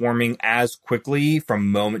transforming as quickly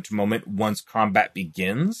from moment to moment once combat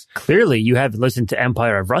begins. Clearly, you have listened to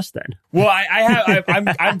Empire of Rust then. Well,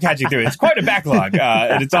 I'm catching through. It's quite a backlog,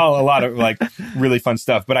 and it's all a lot of like really fun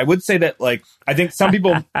stuff. But I would say that like I think some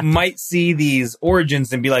people might see these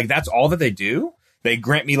Origins and be like, "That's all that they do." They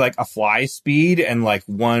grant me like a fly speed and like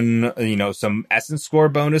one, some essence score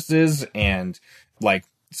bonuses and like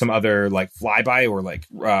some other like flyby or like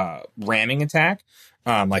ramming attack.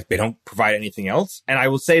 Like they don't provide anything else. And I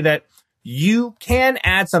will say that you can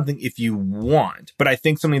add something if you want, but I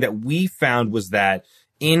think something that we found was that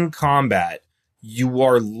in combat, you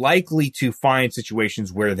are likely to find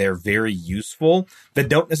situations where they're very useful that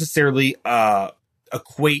don't necessarily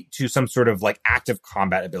equate to some sort of like active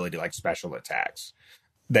combat ability, like special attacks.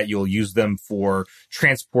 That you'll use them for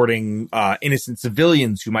transporting innocent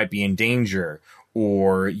civilians who might be in danger,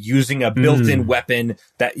 or using a built-in weapon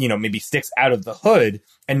that, maybe sticks out of the hood,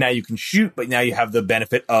 and now you can shoot, but now you have the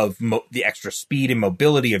benefit of the extra speed and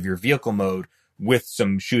mobility of your vehicle mode with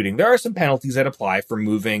some shooting. There are some penalties that apply for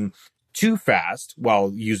moving too fast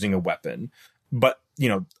while using a weapon, but,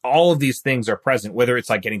 all of these things are present, whether it's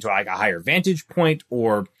like getting to like a higher vantage point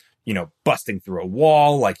or, busting through a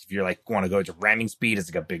wall, like if you're like want to go to ramming speed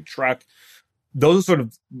as like a big truck. Those sort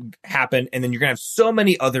of happen, and then you're going to have so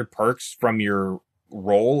many other perks from your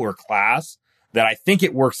role or class that I think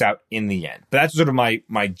it works out in the end. But that's sort of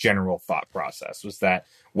my general thought process, was that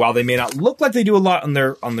while they may not look like they do a lot on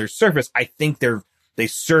their surface, I think they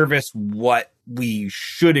service what we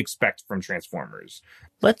should expect from Transformers.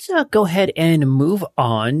 Let's go ahead and move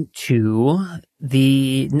on to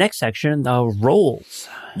the next section, the roles.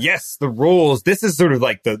 Yes, the roles. This is sort of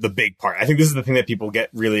like the big part. I think this is the thing that people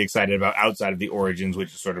get really excited about outside of the Origins,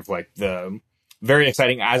 which is sort of like the very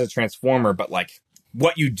exciting as a Transformer, but like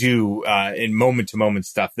what you do in moment to moment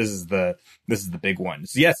stuff. This is the big one.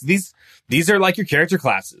 So yes, these are like your character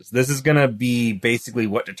classes. This is going to be basically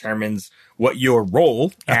what determines what your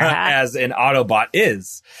role as an Autobot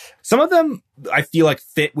is. Some of them I feel like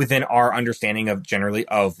fit within our understanding of generally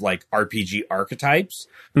of like RPG archetypes,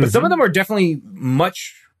 but some of them are definitely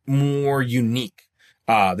much more unique.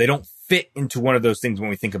 They don't fit into one of those things when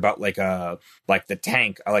we think about like the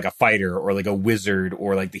tank, like a fighter, or like a wizard,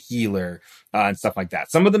 or like the healer, and stuff like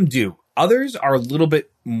that. Some of them do. Others are a little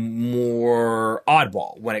bit more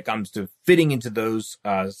oddball when it comes to fitting into those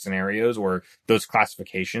scenarios or those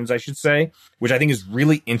classifications, I should say, which I think is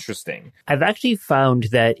really interesting. I've actually found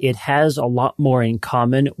that it has a lot more in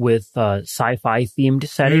common with sci-fi themed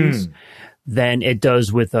settings than it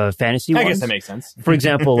does with fantasy ones. I guess that makes sense. For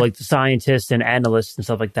example, like the scientists and analysts and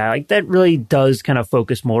stuff like that, like that really does kind of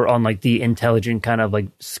focus more on like the intelligent kind of like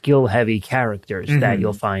skill heavy characters that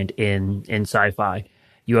you'll find in sci-fi.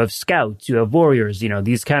 You have scouts, you have warriors, you know,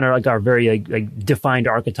 these kind of like are very like defined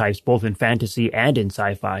archetypes, both in fantasy and in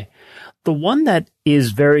sci-fi. The one that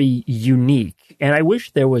is very unique, and I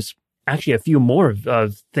wish there was actually a few more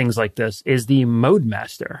of things like this, is the Mode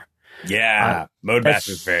Master. Yeah, Mode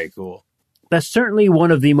Master is very cool. That's certainly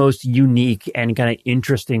one of the most unique and kind of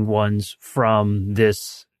interesting ones from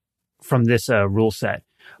this rule set.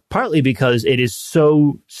 Partly because it is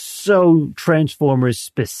so Transformers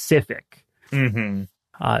specific.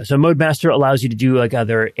 So Mode Master allows you to do like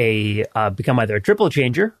become either a triple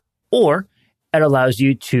changer, or it allows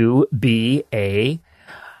you to be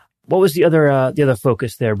what was the other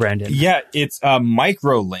focus there, Brandon? Yeah, it's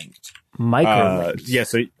micro-linked. Micro-linked.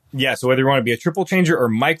 So whether you want to be a triple changer or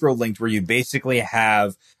micro-linked, where you basically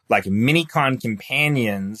have like mini-con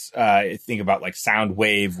companions, think about like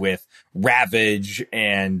Soundwave with Ravage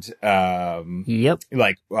and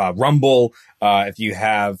like Rumble. If you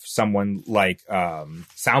have someone like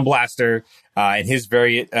Sound Blaster and his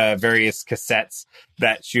various cassettes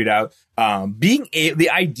that shoot out, the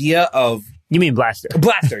idea of... You mean Blaster?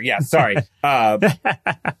 Blaster, yeah, sorry.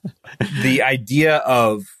 The idea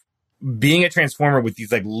of being a Transformer with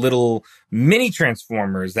these like little mini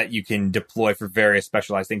Transformers that you can deploy for various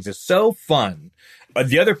specialized things is so fun.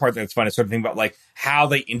 The other part that's fun is sort of thinking about like how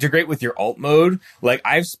they integrate with your alt mode. Like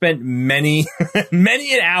I've spent many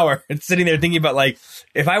an hour sitting there thinking about like,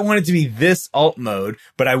 if I wanted to be this alt mode,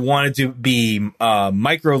 but I wanted to be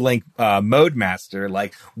micro-link Mode Master,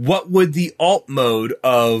 like what would the alt mode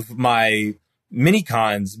of my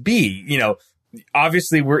mini-cons be? You know,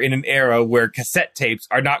 obviously we're in an era where cassette tapes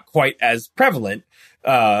are not quite as prevalent.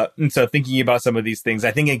 And so thinking about some of these things,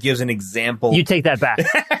 I think it gives an example. You take that back.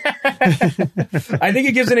 I think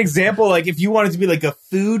it gives an example, like if you wanted to be like a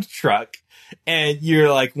food truck and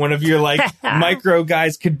you're like one of your like micro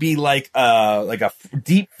guys could be like a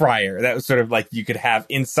deep fryer. That was sort of like you could have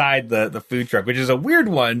inside the food truck, which is a weird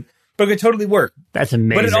one, but it could totally work. That's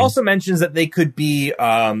amazing. But it also mentions that they could be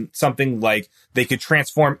something like they could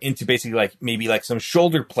transform into basically like maybe like some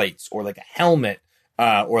shoulder plates or like a helmet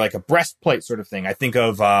or like a breastplate sort of thing. I think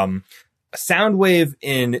of Soundwave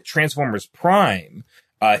in Transformers Prime.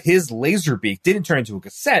 His laser beak didn't turn into a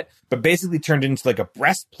cassette, but basically turned into like a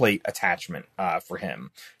breastplate attachment for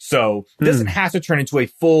him. So it doesn't have to turn into a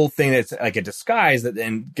full thing that's like a disguise that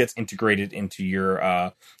then gets integrated into your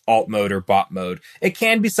alt mode or bot mode. It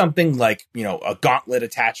can be something like, you know, a gauntlet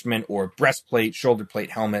attachment or breastplate, shoulder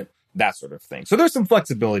plate, helmet, that sort of thing. So there's some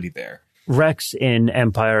flexibility there. Rex in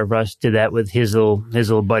Empire of Rust did that with his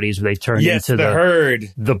little buddies, where they turned into the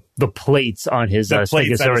herd, the plates on his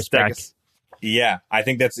Stegosaurus back. Yeah, I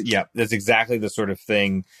think that's exactly the sort of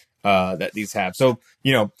thing that these have. So,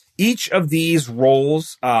 you know, each of these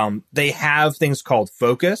roles, they have things called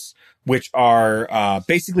focus, which are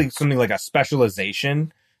basically something like a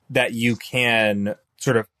specialization that you can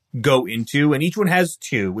sort of go into, and each one has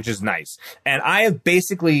two, which is nice. And I have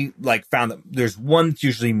basically like found that there's one that's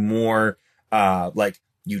usually more like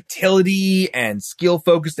utility and skill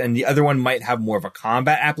focused, and the other one might have more of a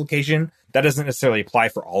combat application. That doesn't necessarily apply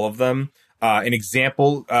for all of them. An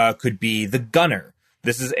example could be the Gunner.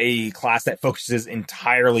 This is a class that focuses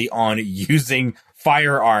entirely on using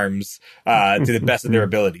firearms to the best of their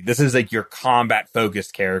ability. This is like your combat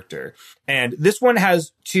focused character. And this one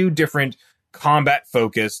has two different combat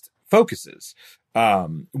focused focuses.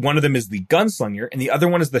 One of them is the gunslinger and the other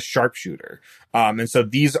one is the sharpshooter. And so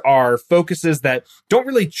these are focuses that don't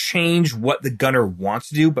really change what the gunner wants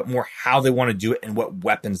to do, but more how they want to do it and what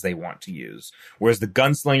weapons they want to use. Whereas the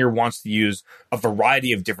gunslinger wants to use a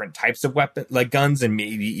variety of different types of weapon, like guns, and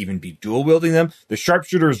maybe even be dual wielding them. The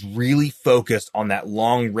sharpshooter is really focused on that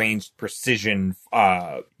long range precision,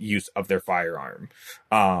 use of their firearm.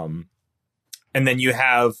 And then you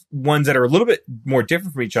have ones that are a little bit more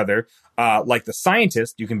different from each other, like the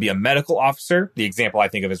scientist. You can be a medical officer. The example I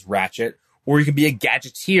think of is Ratchet, or you can be a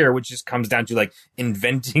gadgeteer, which just comes down to like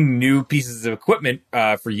inventing new pieces of equipment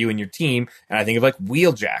for you and your team. And I think of like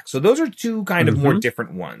Wheeljack. So those are two kind of more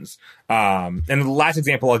different ones. And the last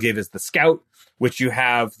example I'll give is the Scout, which you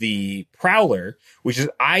have the Prowler, which is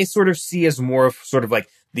I sort of see as more of sort of like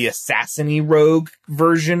the assassin-y rogue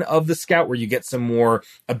version of the Scout, where you get some more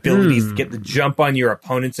abilities to get the jump on your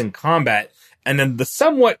opponents in combat. And then the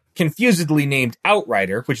somewhat confusedly named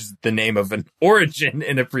Outrider, which is the name of an origin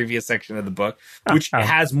in a previous section of the book, which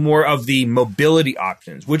has more of the mobility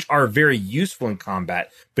options, which are very useful in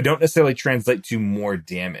combat, but don't necessarily translate to more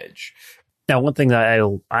damage. Now, one thing that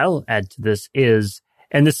I'll add to this is,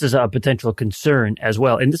 and this is a potential concern as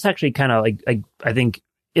well, and this actually kind of like I think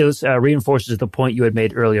it reinforces the point you had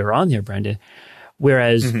made earlier on here, Brendan.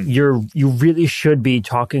 Whereas you really should be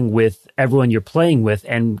talking with everyone you're playing with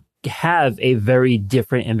and have a very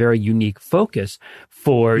different and very unique focus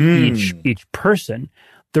for each person.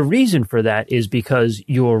 The reason for that is because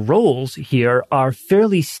your roles here are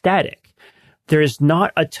fairly static. There's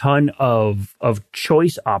not a ton of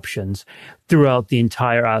choice options throughout the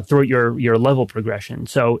entire throughout your level progression.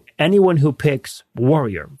 So anyone who picks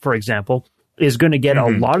Warrior, for example, is going to get a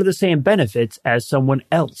lot of the same benefits as someone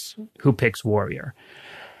else who picks Warrior.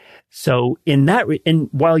 So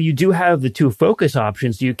while you do have the two focus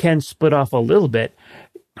options, you can split off a little bit.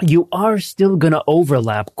 You are still going to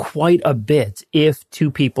overlap quite a bit if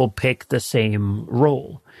two people pick the same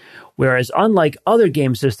role. Whereas unlike other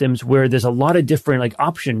game systems where there's a lot of different like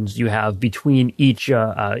options you have between each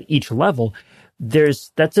level,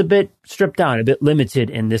 that's a bit stripped down, a bit limited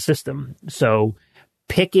in this system. So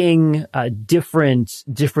picking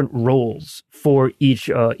different roles for each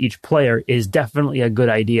player is definitely a good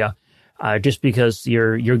idea. Just because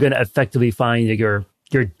you're going to effectively find that you're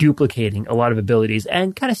duplicating a lot of abilities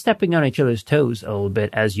and kind of stepping on each other's toes a little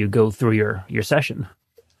bit as you go through your session.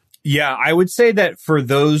 Yeah, I would say that for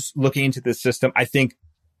those looking into this system, I think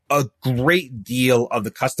a great deal of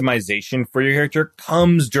the customization for your character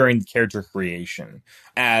comes during the character creation.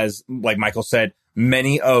 As, like Michael said,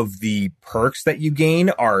 many of the perks that you gain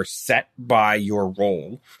are set by your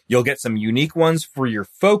role. You'll get some unique ones for your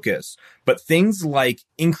focus, but things like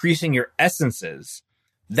increasing your essences,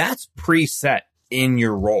 that's preset in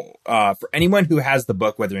your role. For anyone who has the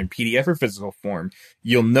book, whether in PDF or physical form,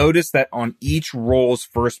 you'll notice that on each role's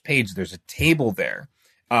first page, there's a table there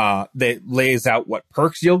that lays out what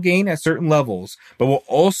perks you'll gain at certain levels, but will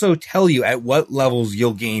also tell you at what levels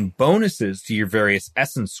you'll gain bonuses to your various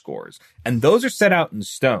essence scores. And those are set out in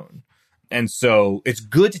stone. And so it's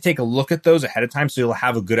good to take a look at those ahead of time so you'll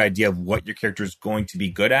have a good idea of what your character is going to be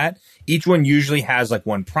good at. Each one usually has like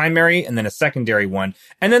one primary and then a secondary one.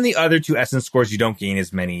 And then the other two essence scores you don't gain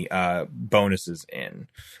as many bonuses in.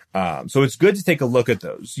 So it's good to take a look at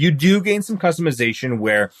those. You do gain some customization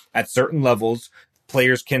where at certain levels,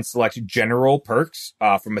 players can select general perks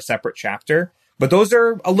from a separate chapter. But those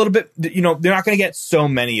are a little bit, they're not going to get so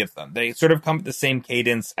many of them. They sort of come at the same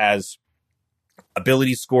cadence as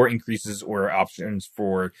ability score increases or options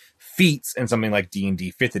for feats and something like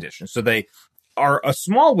D&D 5th edition. So they are a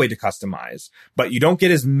small way to customize, but you don't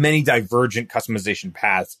get as many divergent customization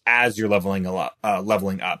paths as you're leveling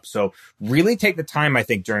up. So really take the time, I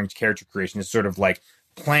think, during character creation to sort of like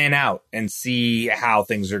plan out and see how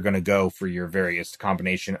things are going to go for your various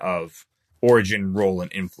combination of origin, role,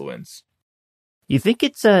 and influence. You think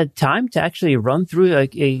it's time to actually run through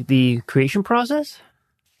the creation process?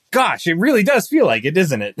 Gosh, it really does feel like it,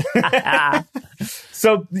 doesn't it?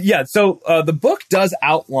 So the book does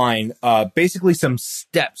outline basically some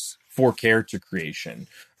steps for character creation.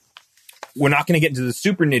 We're not going to get into the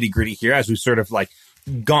super nitty gritty here as we've sort of like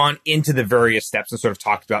gone into the various steps and sort of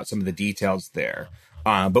talked about some of the details there.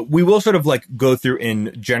 But we will sort of like go through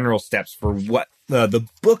in general steps for what the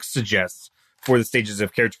book suggests for the stages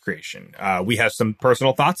of character creation. We have some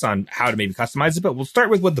personal thoughts on how to maybe customize it, but we'll start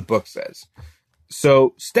with what the book says.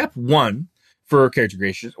 So step 1 for character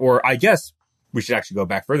creation, or I guess we should actually go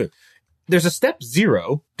back further. There's a step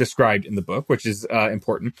 0 described in the book, which is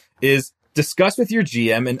important, is discuss with your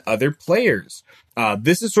GM and other players.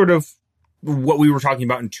 This is sort of what we were talking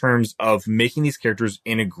about in terms of making these characters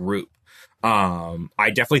in a group. I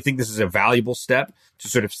definitely think this is a valuable step to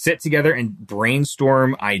sort of sit together and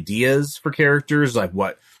brainstorm ideas for characters, like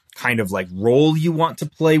what kind of like role you want to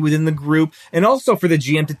play within the group, and also for the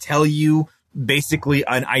GM to tell you basically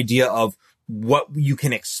an idea of what you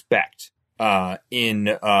can expect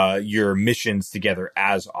in your missions together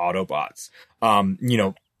as Autobots.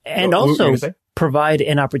 And also provide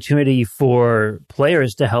an opportunity for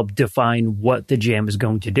players to help define what the GM is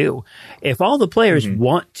going to do. If all the players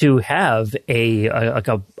want to have a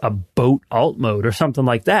boat alt mode or something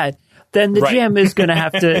like that, then the Right. GM is going to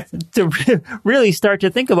have to really start to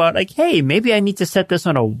think about like, hey, maybe I need to set this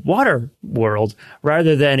on a water world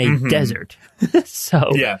rather than a desert.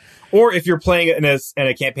 So Yeah. Or if you're playing in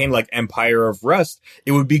a campaign like Empire of Rust,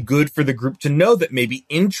 it would be good for the group to know that maybe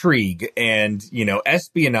intrigue and,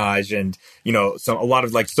 espionage and, a lot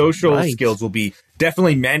of like social skills will be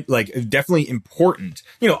definitely definitely important.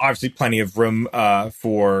 Obviously plenty of room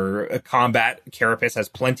for combat. Carapace has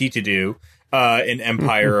plenty to do in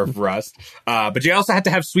Empire of Rust. But you also have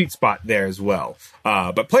to have Sweet Spot there as well.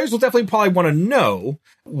 But players will definitely probably want to know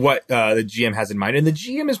what the GM has in mind. And the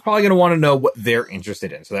GM is probably going to want to know what they're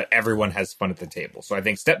interested in so that everyone has fun at the table. So I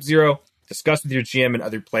think step 0, discuss with your GM and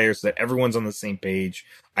other players so that everyone's on the same page,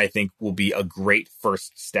 I think will be a great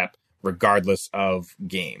first step regardless of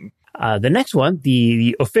game. The next one,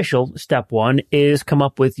 the official step 1, is come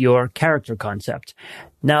up with your character concept.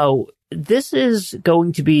 Now, this is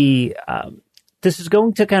going to be, kind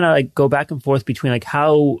of like go back and forth between like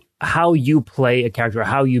how you play a character,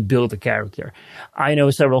 how you build a character. I know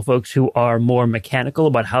several folks who are more mechanical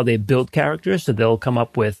about how they build characters, so they'll come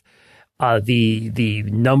up with the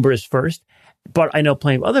numbers first. But I know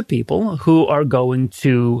plenty of other people who are going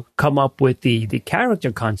to come up with the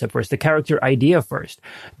character concept first, the character idea first.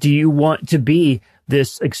 Do you want to be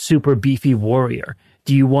this like super beefy warrior?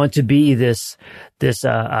 Do you want to be this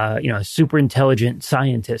super intelligent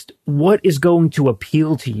scientist? What is going to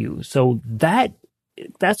appeal to you? So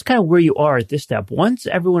that's kind of where you are at this step. Once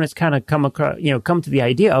everyone has kind of come to the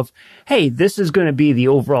idea of, hey, this is going to be the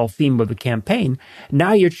overall theme of the campaign.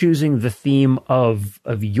 Now you're choosing the theme of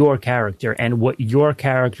your character and what your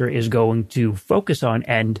character is going to focus on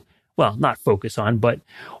and, well, not focus on, but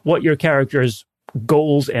what your character's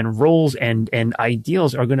goals and roles and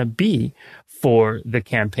ideals are going to be for the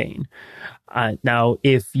campaign. Now,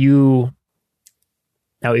 if you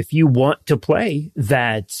want to play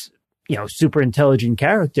that, super intelligent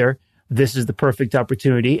character, this is the perfect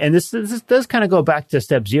opportunity. And this does kind of go back to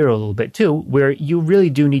step 0 a little bit too, where you really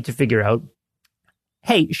do need to figure out,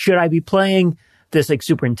 hey, should I be playing this like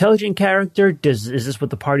super intelligent character? Is this what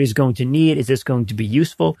the party is going to need? Is this going to be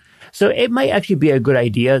useful? So it might actually be a good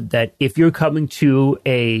idea that if you're coming to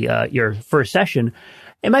your first session,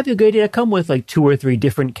 it might be a good idea to come with like 2 or 3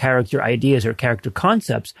 different character ideas or character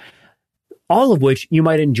concepts, all of which you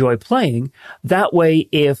might enjoy playing. That way,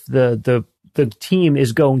 if the team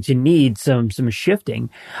is going to need some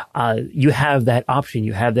shifting, you have that option.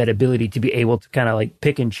 You have that ability to be able to kind of like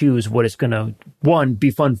pick and choose what is going to, 1,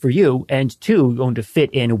 be fun for you, and 2, going to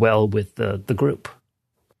fit in well with the group.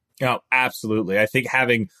 Oh, absolutely. I think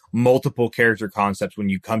having multiple character concepts when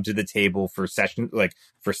you come to the table for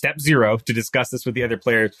for step 0 to discuss this with the other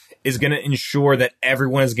players is going to ensure that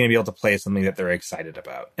everyone is going to be able to play something that they're excited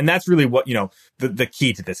about. And that's really what, the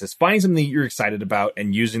key to this is finding something that you're excited about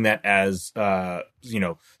and using that as,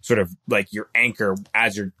 sort of like your anchor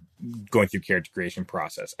as you're going through character creation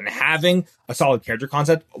process. And having a solid character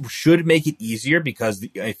concept should make it easier because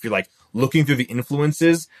if you're like looking through the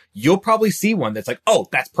influences, you'll probably see one that's like, oh,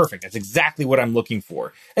 that's perfect. That's exactly what I'm looking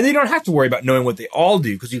for. And then you don't have to worry about knowing what they all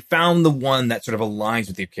do because you found the one that sort of aligns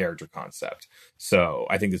with your character concept. So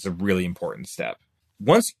I think it's a really important step.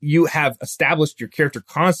 Once you have established your character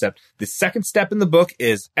concept, the second step in the book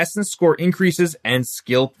is essence score increases and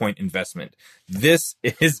skill point investment. This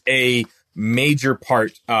is a major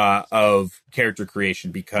part of character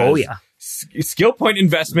creation because skill point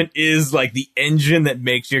investment is like the engine that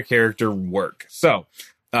makes your character work. So,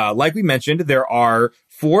 like we mentioned, there are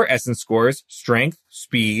 4 essence scores: strength,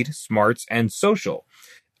 speed, smarts, and social.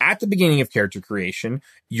 At the beginning of character creation,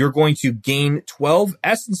 you're going to gain 12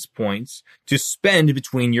 essence points to spend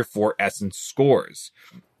between your 4 essence scores.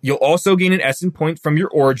 You'll also gain an essence point from your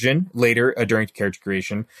origin later during character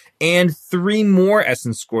creation, and 3 more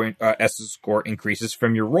essence score increases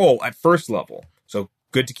from your role at first level. So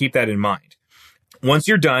good to keep that in mind. Once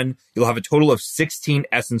you're done, you'll have a total of 16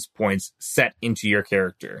 essence points set into your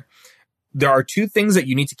character. There are 2 things that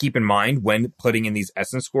you need to keep in mind when putting in these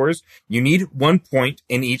essence scores. You need 1 point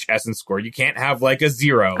in each essence score. You can't have like a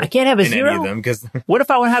 0. I can't have a 0? Any of them because what if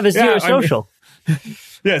I want to have a 0 social?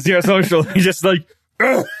 0 social. You just like,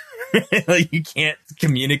 like you can't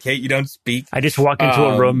communicate. You don't speak. I just walk into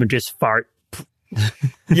a room and just fart.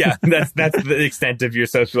 Yeah, that's the extent of your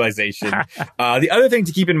socialization. The other thing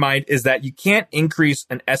to keep in mind is that you can't increase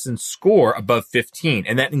an essence score above 15,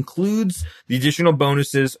 and that includes the additional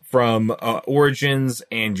bonuses from origins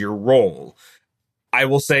and your role. I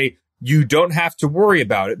will say you don't have to worry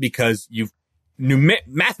about it because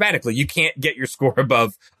mathematically you can't get your score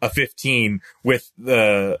above a 15 with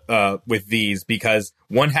these because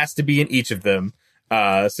 1 has to be in each of them.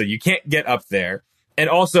 So you can't get up there. And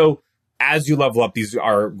also, as you level up, these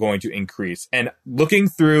are going to increase. And looking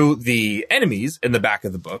through the enemies in the back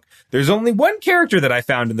of the book, there's only one character that I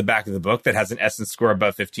found in the back of the book that has an essence score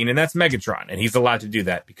above 15, and that's Megatron. And he's allowed to do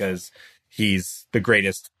that because he's the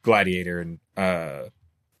greatest gladiator in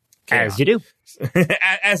as you do.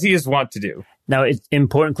 As he is wont to do. Now, it's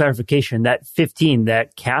important clarification that 15,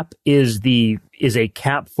 that cap is a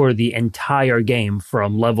cap for the entire game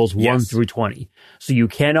from levels 1 through 20. So you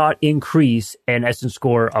cannot increase an essence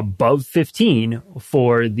score above 15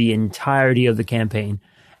 for the entirety of the campaign,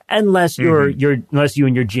 unless unless you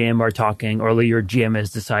and your GM are talking, or your GM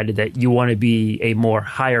has decided that you want to be a more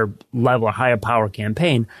higher level, higher power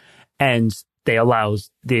campaign, and they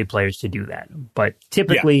allows the players to do that. But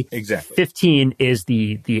typically, 15 is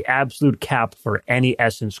the absolute cap for any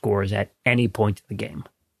essence scores at any point in the game.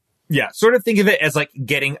 Yeah, sort of think of it as like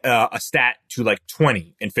getting a stat to like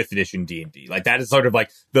 20 in 5th edition D&D. Like that is sort of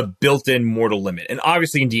like the built-in mortal limit. And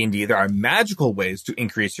obviously in D&D, there are magical ways to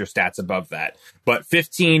increase your stats above that. But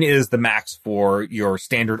 15 is the max for your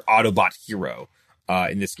standard Autobot hero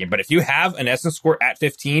in this game. But if you have an essence score at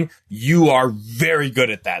 15, you are very good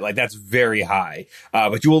at that. Like that's very high.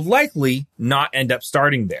 But you will likely not end up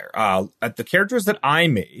starting there. At the characters that I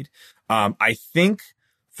made, I think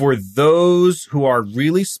for those who are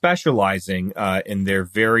really specializing in their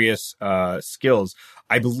various skills,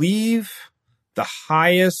 I believe the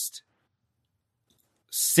highest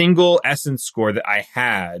single essence score that I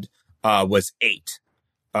had was 8.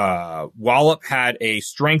 Wallop had a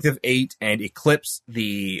strength of 8, and Eclipse,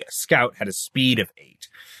 the scout, had a speed of 8.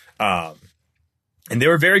 And they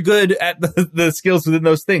were very good at the skills within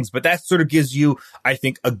those things. But that sort of gives you, I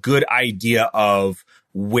think, a good idea of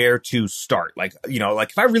where to start. Like, you know, like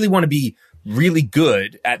if I really want to be really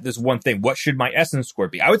good at this one thing, what should my essence score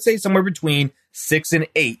be? I would say somewhere between 6 and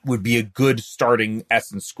 8 would be a good starting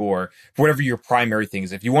essence score for whatever your primary thing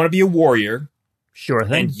is. If you want to be a warrior, sure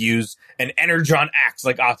thing, and use an Energon axe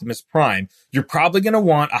like Optimus Prime, you're probably going to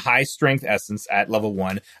want a high strength essence at level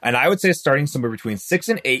 1. And I would say starting somewhere between 6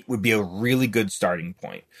 and 8 would be a really good starting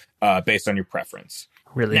point, based on your preference.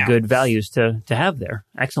 Really good values to have there.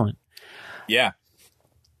 Excellent. Yeah.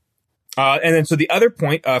 And then so the other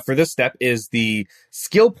point for this step is the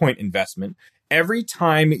skill point investment. Every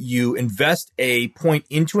time you invest a point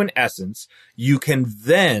into an essence, you can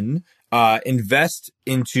then invest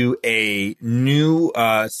into a new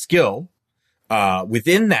skill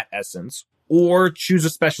within that essence, or choose a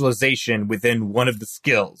specialization within one of the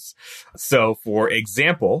skills. So, for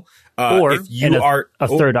example, if you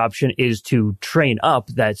third option is to train up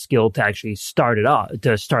that skill to actually start off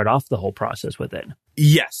the whole process with it.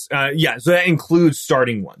 Yes. Yeah. So that includes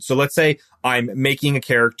starting one. So let's say I'm making a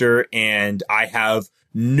character and I have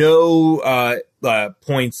no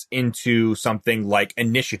points into something like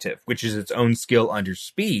initiative, which is its own skill under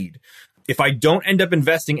speed. If I don't end up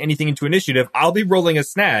investing anything into initiative, I'll be rolling a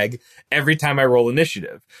snag every time I roll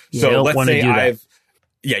initiative. So let's say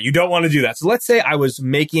you don't want to do that. So let's say I was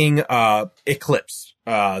making Eclipse,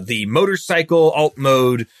 the motorcycle alt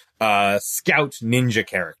mode scout ninja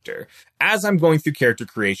character. As I'm going through character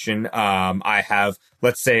creation, I have,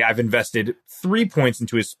 let's say I've invested 3 points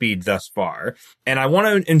into his speed thus far, and I want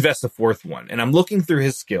to invest a 4th one. And I'm looking through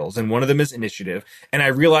his skills, and one of them is initiative, and I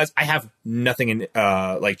realize I have nothing in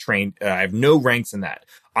I have no ranks in that.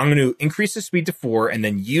 I'm going to increase his speed to 4 and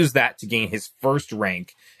then use that to gain his first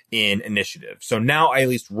rank in initiative. So now I at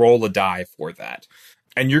least roll a die for that.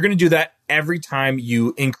 And you're going to do that every time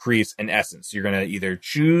you increase an essence. You're going to either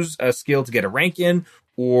choose a skill to get a rank in,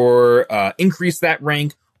 or increase that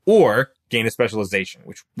rank, or gain a specialization,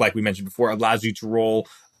 which, like we mentioned before, allows you to roll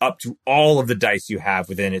up to all of the dice you have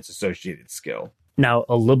within its associated skill. Now,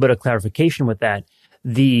 a little bit of clarification with that.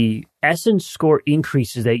 The essence score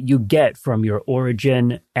increases that you get from your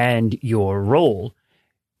origin and your roll,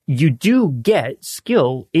 you do get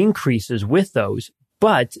skill increases with those,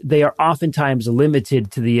 but they are oftentimes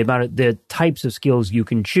limited to the types of skills you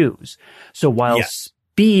can choose. So while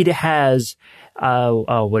speed has,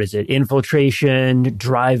 infiltration,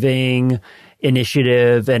 driving,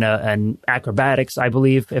 initiative, and acrobatics, I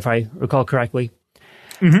believe, if I recall correctly.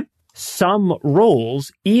 Mm-hmm. Some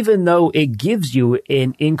rolls, even though it gives you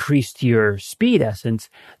an increase to your speed essence,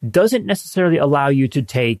 doesn't necessarily allow you to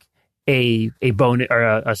take a bonus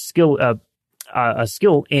or a skill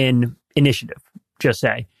in initiative. Just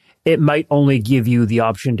say it might only give you the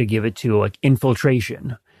option to give it to like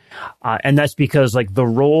infiltration. And that's because like the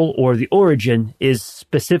role or the origin is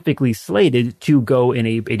specifically slated to go in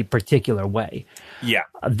a particular way. Yeah.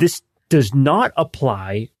 This does not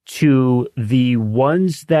apply to the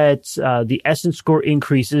ones that the essence score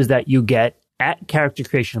increases that you get at character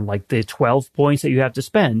creation, like the 12 points that you have to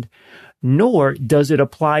spend, nor does it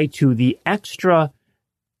apply to the extra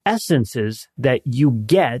essences that you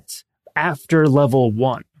get after level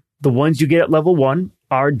 1. The ones you get at level 1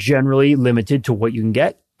 are generally limited to what you can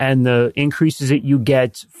get, and the increases that you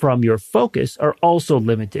get from your focus are also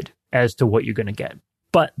limited as to what you're going to get.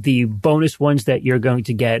 But the bonus ones that you're going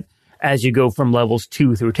to get as you go from levels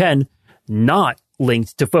 2 through 10, not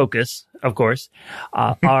linked to focus, of course,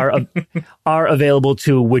 are available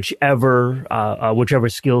to whichever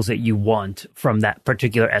skills that you want from that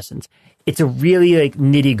particular essence. It's a really like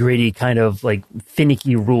nitty gritty kind of like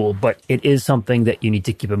finicky rule, but it is something that you need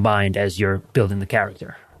to keep in mind as you're building the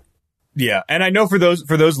character. Yeah, and I know for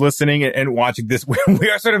those listening and watching this,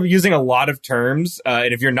 we are sort of using a lot of terms,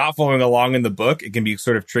 and if you're not following along in the book, it can be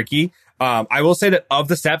sort of tricky. I will say that of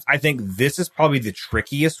the steps, I think this is probably the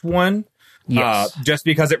trickiest one. Yes. Just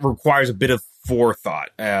because it requires a bit of forethought,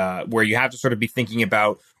 where you have to sort of be thinking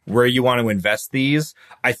about where you want to invest these.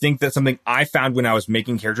 I think that's something I found when I was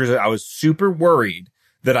making characters, that I was super worried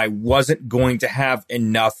that I wasn't going to have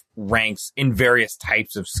enough ranks in various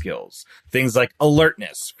types of skills. Things like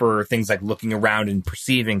alertness for things like looking around and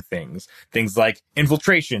perceiving things. Things like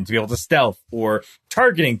infiltration to be able to stealth, or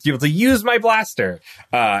targeting to be able to use my blaster.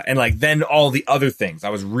 And like then all the other things. I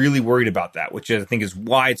was really worried about that, which I think is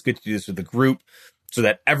why it's good to do this with the group, so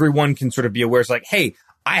that everyone can sort of be aware. It's like, hey,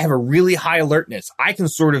 I have a really high alertness. I can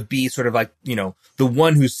sort of be sort of like, you know, the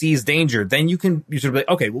one who sees danger. Then you sort of be like,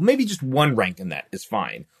 okay, well, maybe just one rank in that is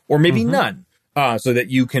fine, or maybe none, so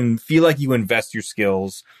that you can feel like you invest your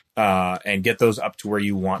skills and get those up to where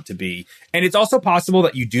you want to be. And it's also possible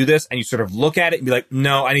that you do this and you sort of look at it and be like,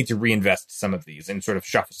 no, I need to reinvest some of these and sort of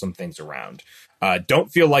shuffle some things around.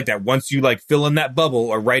 Don't feel like that once you like fill in that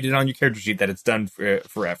bubble or write it on your character sheet that it's done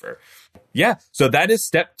forever. Yeah, so that is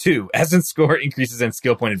step 2, essence score increases and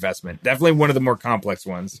skill point investment. Definitely one of the more complex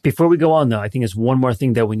ones. Before we go on, though, I think there's one more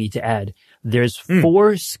thing that we need to add. There's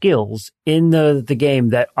 4 skills in the game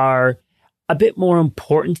that are a bit more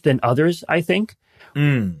important than others, I think.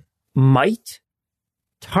 Might,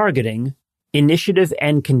 targeting, initiative,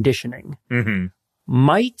 and conditioning. Mm-hmm.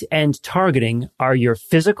 Might and targeting are your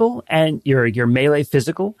physical and your melee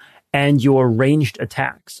physical and your ranged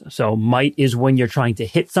attacks. So might is when you're trying to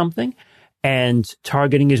hit something, and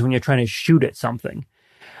targeting is when you're trying to shoot at something.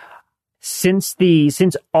 Since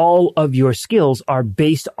all of your skills are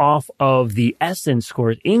based off of the essence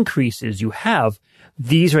score increases you have,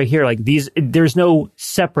 these right here, like these, there's no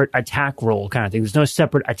separate attack roll kind of thing. There's no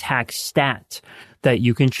separate attack stat that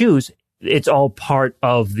you can choose. It's all part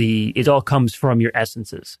of it all comes from your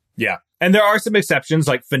essences. Yeah. And there are some exceptions,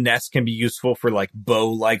 like finesse can be useful for like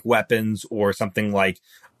bow-like weapons, or something like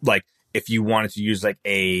if you wanted to use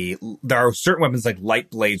there are certain weapons like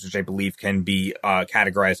light blades, which I believe can be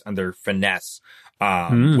categorized under finesse,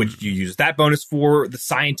 which you use that bonus for. The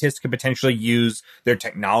scientists could potentially use their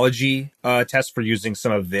technology test for using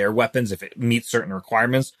some of their weapons if it meets certain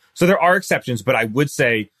requirements. So there are exceptions, but I would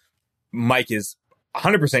say Mike is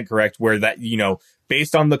 100% correct, where that, you know,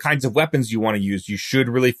 based on the kinds of weapons you want to use, you should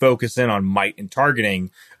really focus in on might and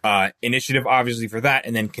targeting. Initiative, obviously, for that.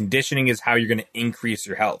 And then conditioning is how you're going to increase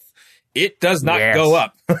your health. It does not go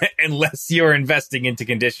up unless you're investing into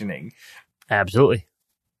conditioning. Absolutely.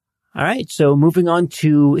 All right. So moving on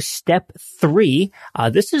to step 3.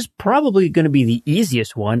 This is probably going to be the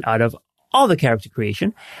easiest one out of all the character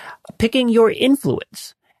creation. Picking your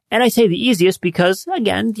influence. And I say the easiest because,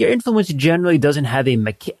 again, your influence generally doesn't have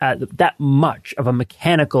that much of a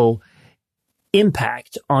mechanical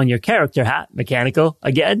impact on your character. Mechanical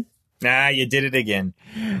again? You did it again.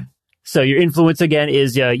 So your influence, again,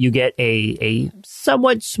 is you get a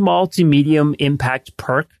somewhat small to medium impact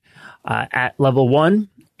perk at level 1.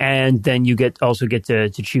 And then you also get to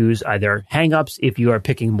choose either hang-ups if you are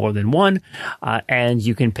picking more than one, and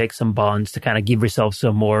you can pick some bonds to kind of give yourself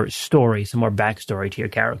some more story, some more backstory to your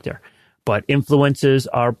character. But influences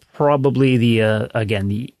are probably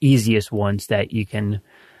the easiest ones that we can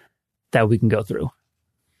go through.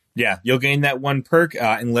 Yeah, you'll gain that one perk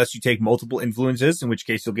unless you take multiple influences, in which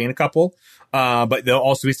case you'll gain a couple. But there'll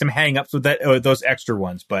also be some hang-ups with those extra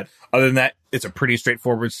ones. But other than that, it's a pretty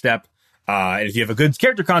straightforward step. And if you have a good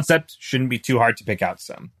character concept, shouldn't be too hard to pick out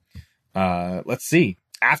some. Let's see.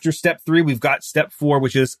 After step 3, we've got step 4,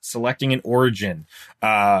 which is selecting an origin.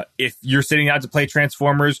 If you're sitting out to play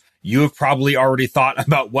Transformers, you have probably already thought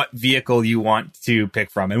about what vehicle you want to pick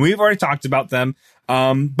from. And we've already talked about them.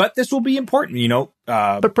 But this will be important, you know.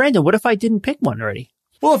 But Brandon, what if I didn't pick one already?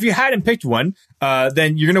 Well, if you hadn't picked one,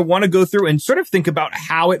 then you're going to want to go through and sort of think about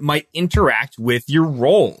how it might interact with your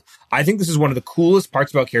role. I think this is one of the coolest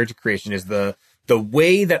parts about character creation, is the the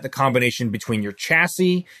way that the combination between your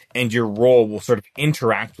chassis and your role will sort of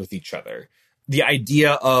interact with each other. The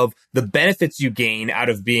idea of the benefits you gain out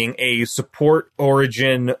of being a support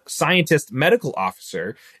origin scientist medical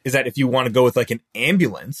officer is that if you want to go with like an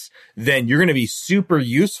ambulance, then you're going to be super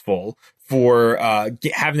useful for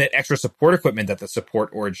having that extra support equipment that the support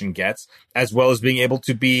origin gets, as well as being able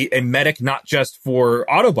to be a medic, not just for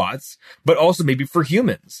Autobots, but also maybe for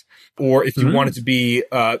humans. Or if you wanted to be,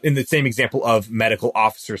 in the same example of medical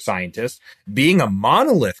officer scientist, being a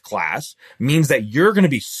monolith class means that you're going to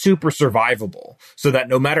be super survivable, so that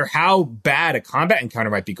no matter how bad a combat encounter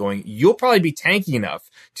might be going, you'll probably be tanky enough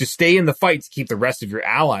to stay in the fight to keep the rest of your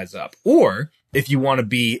allies up. Or if you want to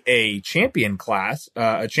be a champion class,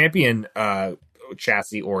 a champion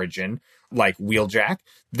chassis origin, like Wheeljack,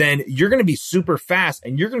 then you're going to be super fast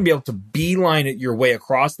and you're going to be able to beeline it your way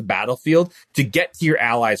across the battlefield to get to your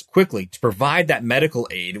allies quickly, to provide that medical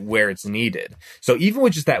aid where it's needed. So even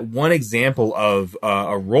with just that one example of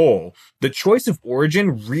a role, the choice of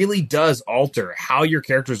origin really does alter how your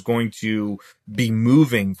character is going to be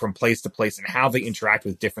moving from place to place and how they interact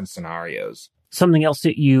with different scenarios. Something else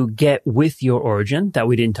that you get with your origin that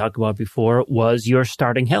we didn't talk about before was your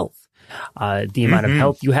starting health. The amount of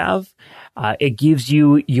health you have. It gives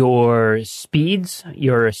you your speeds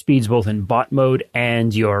both in bot mode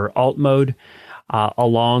and your alt mode,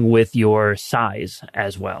 along with your size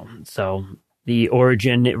as well. So the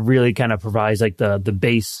origin, it really kind of provides like the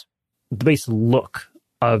base look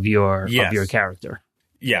of your character.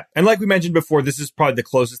 Yeah. And like we mentioned before, this is probably the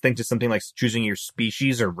closest thing to something like choosing your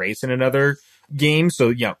species or race in another game. So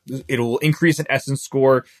yeah, it'll increase an essence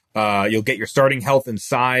score. You'll get your starting health and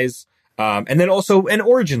size. And then also an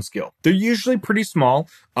origin skill. They're usually pretty small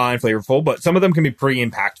and flavorful, but some of them can be pretty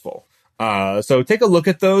impactful. So take a look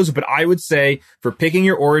at those. But I would say for picking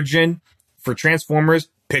your origin for Transformers,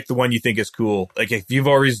 pick the one you think is cool. Like if you've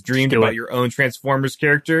always dreamed about your own Transformers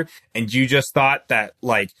character and you just thought that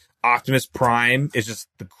like Optimus Prime is just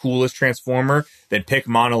the coolest Transformer, then pick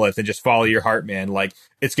Monolith and just follow your heart, man. Like,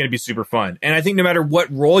 it's going to be super fun. And I think no matter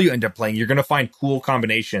what role you end up playing, you're going to find cool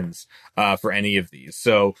combinations for any of these.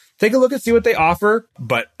 So take a look and see what they offer,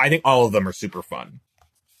 but I think all of them are super fun.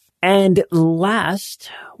 And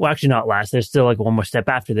last, well, actually not last, there's still like one more step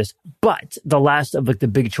after this, but the last of like the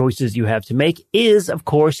big choices you have to make is, of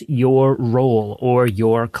course, your role or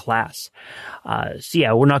your class. So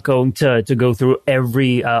yeah, we're not going to go through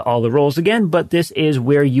all the roles again, but this is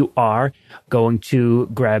where you are going to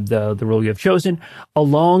grab the role you have chosen,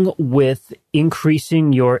 along with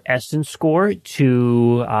increasing your essence score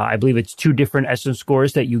to, I believe it's 2 different essence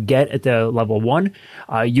scores that you get at the level 1.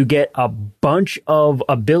 You get a bunch of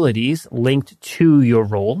abilities linked to your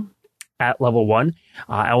role at level 1.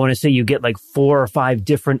 I want to say you get like 4 or 5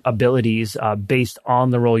 different abilities based on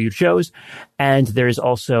the role you chose. And there's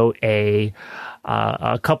also a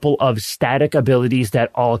couple of static abilities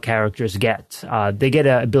that all characters get. They get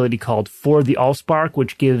an ability called For the Allspark,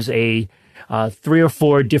 which gives a 3 or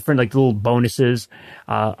 4 different like little bonuses,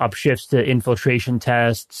 upshifts to infiltration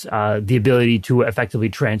tests, the ability to effectively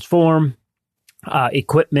transform,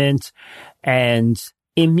 equipment, and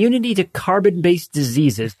immunity to carbon-based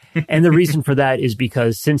diseases. And the reason for that is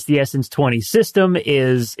because since the Essence 20 system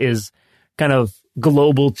is kind of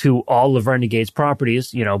global to all of Renegade's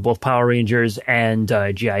properties, you know, both Power Rangers and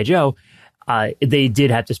G.I. Joe, they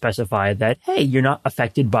did have to specify that, hey, you're not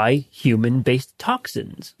affected by human-based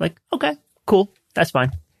toxins. Like, okay, cool, that's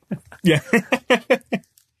fine. Yeah.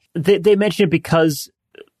 They mentioned it because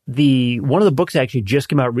one of the books that actually just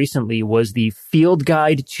came out recently was the Field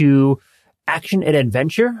Guide to Action and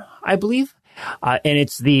Adventure, I believe. And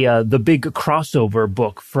it's the big crossover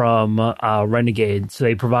book from Renegade. So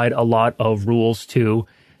they provide a lot of rules to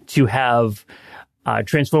have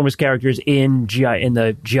Transformers characters in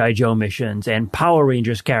the G.I. Joe missions and Power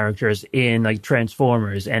Rangers characters in like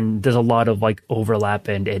Transformers. And there's a lot of like overlap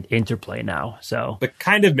and interplay now. So the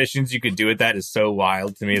kind of missions you could do with that is so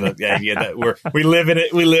wild to me. Like the idea that we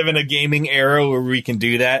live in a gaming era where we can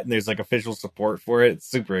do that and there's like official support for it. It's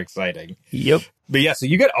super exciting. Yep. But yeah, so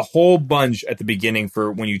you get a whole bunch at the beginning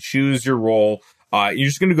for when you choose your role. You're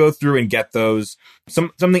just going to go through and get those.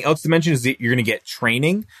 Something else to mention is that you're going to get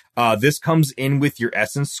training. This comes in with your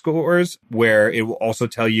essence scores, where it will also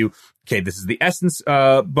tell you okay, this is the essence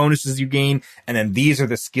bonuses you gain, and then these are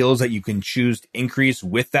the skills that you can choose to increase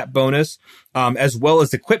with that bonus, as well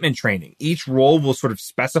as equipment training. Each role will sort of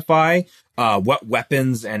specify what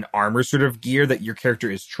weapons and armor sort of gear that your character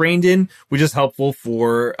is trained in, which is helpful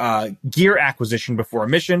for gear acquisition before a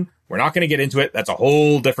mission. We're not going to get into it. That's a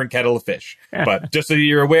whole different kettle of fish. But just so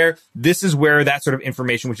you're aware, this is where that sort of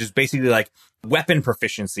information, which is basically like weapon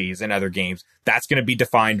proficiencies in other games, that's going to be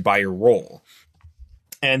defined by your role.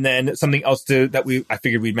 And then something else I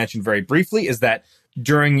figured we'd mention very briefly is that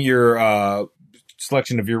during your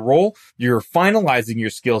selection of your role, you're finalizing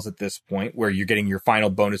your skills at this point, where you're getting your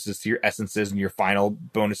final bonuses to your essences and your final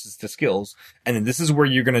bonuses to skills. And then this is where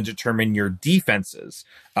you're going to determine your defenses.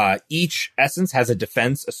 Each essence has a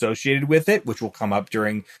defense associated with it, which will come up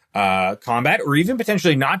during combat, or even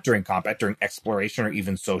potentially not during combat, during exploration or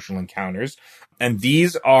even social encounters. And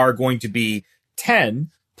these are going to be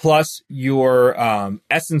 10 plus your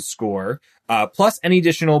essence score, plus any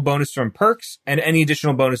additional bonus from perks and any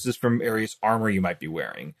additional bonuses from various armor you might be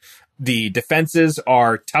wearing. The defenses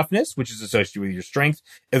are toughness, which is associated with your strength,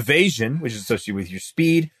 evasion, which is associated with your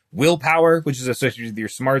speed, willpower, which is associated with your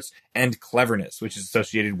smarts, and cleverness, which is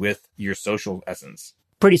associated with your social essence.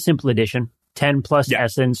 Pretty simple addition. 10 plus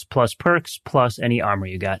essence plus perks plus any armor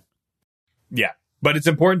you got. Yeah. But it's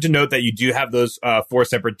important to note that you do have those 4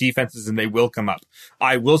 separate defenses, and they will come up.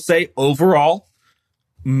 I will say, overall,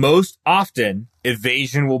 most often,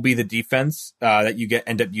 evasion will be the defense that you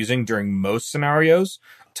end up using during most scenarios.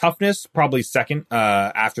 Toughness, probably second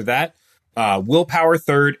after that. Willpower,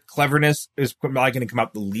 third. Cleverness is probably going to come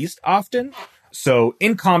up the least often. So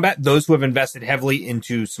in combat, those who have invested heavily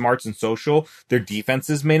into smarts and social, their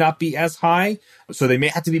defenses may not be as high. So they may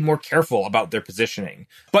have to be more careful about their positioning.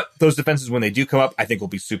 But those defenses, when they do come up, I think will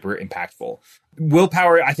be super impactful.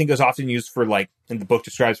 Willpower, I think, is often used for, like, in the book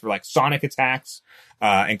describes for, like, sonic attacks.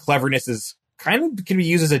 And cleverness is kind of can be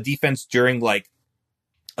used as a defense during, like,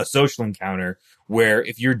 a social encounter, where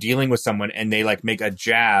if you're dealing with someone and they, like, make a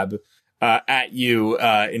jab at you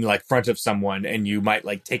in, like, front of someone, and you might,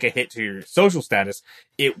 like, take a hit to your social status,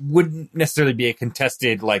 it wouldn't necessarily be a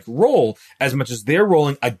contested, like, roll as much as they're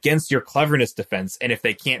rolling against your cleverness defense. And if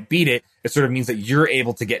they can't beat it, it sort of means that you're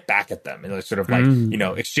able to get back at them and sort of, like, you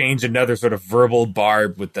know, exchange another sort of verbal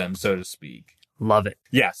barb with them, so to speak. Love it.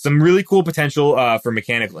 Yeah, some really cool potential for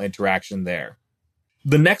mechanical interaction there.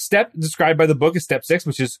 The next step described by the book is step 6,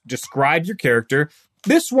 which is describe your character.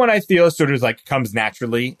 This one, I feel, sort of like comes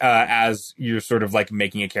naturally as you're sort of like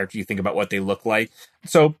making a character. You think about what they look like.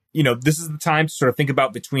 So, you know, this is the time to sort of think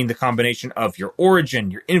about between the combination of your origin,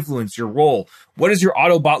 your influence, your role. What does your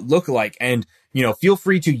Autobot look like? And, you know, feel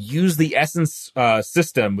free to use the essence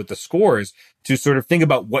system with the scores to sort of think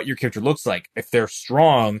about what your character looks like. If they're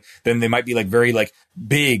strong, then they might be like very like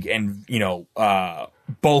big and, you know,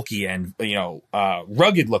 bulky and, you know,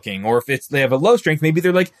 rugged looking. Or if they have a low strength, maybe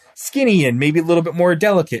they're like skinny and maybe a little bit more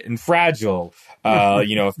delicate and fragile.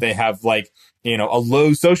 You know, if they have like, you know, a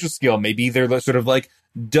low social skill, maybe they're sort of like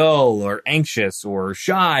dull or anxious or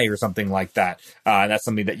shy or something like that. And that's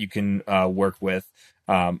something that you can work with.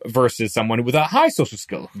 Versus someone with a high social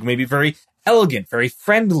skill who may be very elegant, very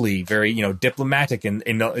friendly, very, you know, diplomatic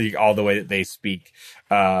in all the way that they speak.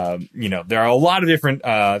 You know, there are a lot of different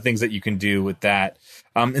things that you can do with that.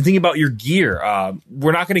 And thinking about your gear,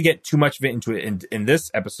 we're not going to get too much of it into it in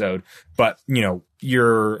this episode, but, you know,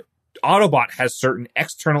 your Autobot has certain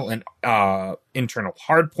external and internal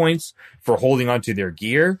hard points for holding onto their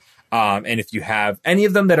gear. And if you have any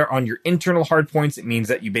of them that are on your internal hard points, it means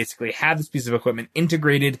that you basically have this piece of equipment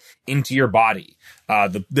integrated into your body.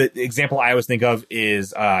 The example I always think of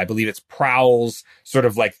is, I believe it's Prowl's sort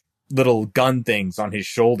of like little gun things on his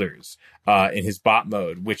shoulders, in his bot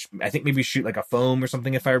mode, which I think maybe shoot like a foam or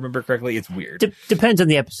something, if I remember correctly. It's weird. Depends on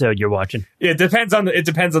the episode you're watching. Yeah, it depends on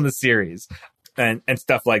the series. And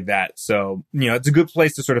stuff like that. So, you know, it's a good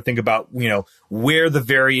place to sort of think about, you know, where the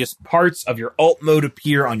various parts of your alt mode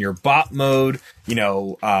appear on your bot mode. You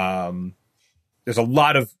know, there's a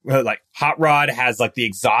lot of, like, Hot Rod has, like, the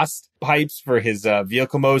exhaust pipes for his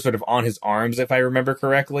vehicle mode sort of on his arms, if I remember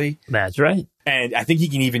correctly. That's right. And I think he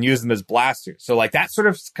can even use them as blasters. So, like, that sort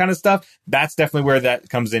of kind of stuff, that's definitely where that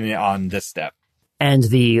comes in on this step. And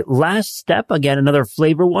the last step, again, another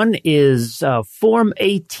flavor one, is form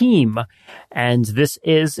a team. And this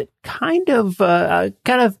is kind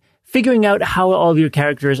of figuring out how all of your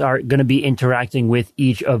characters are going to be interacting with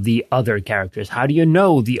each of the other characters. How do you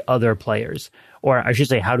know the other players? Or I should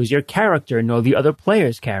say, how does your character know the other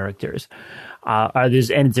players' characters? Are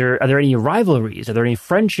there any rivalries? Are there any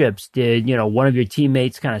friendships? Did, you know, one of your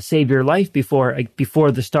teammates kind of save your life before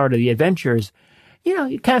the start of the adventures?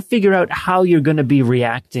 you kind of figure out how you're going to be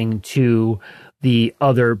reacting to the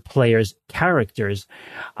other players' characters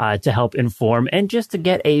to help inform and just to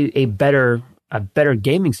get a better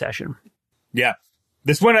gaming session. Yeah.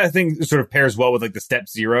 This one, I think, sort of pairs well with like the step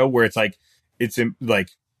 0, where it's like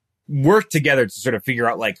work together to sort of figure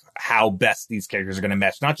out like how best these characters are going to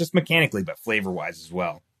mesh, not just mechanically, but flavor wise as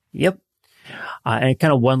well. Yep. And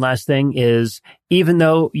kind of one last thing is, even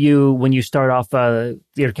though when you start off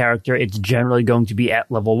your character, it's generally going to be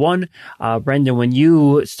at level 1. Brendan, when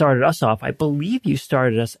you started us off, I believe you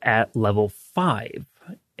started us at level 5,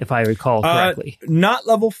 if I recall correctly. Not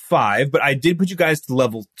level 5, but I did put you guys to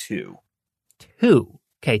level 2. 2.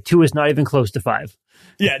 Okay, 2 is not even close to 5.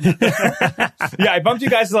 Yeah. Yeah, I bumped you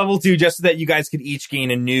guys to level 2 just so that you guys could each gain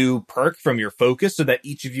a new perk from your focus, so that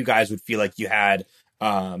each of you guys would feel like you had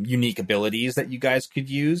unique abilities that you guys could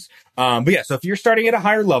use. But yeah, so if you're starting at a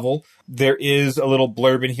higher level, there is a little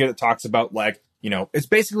blurb in here that talks about like, it's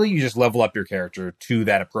basically you just level up your character to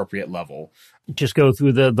that appropriate level. Just go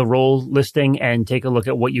through the role listing and take a look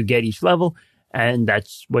at what you get each level, and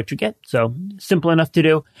that's what you get. So simple enough to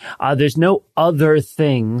do. There's no other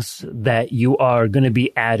things that you are going to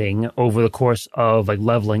be adding over the course of like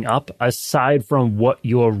leveling up aside from what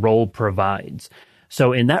your role provides.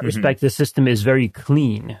 So in that respect, the system is very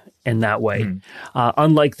clean in that way.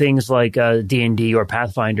 Unlike things like D&D or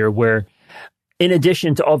Pathfinder, where in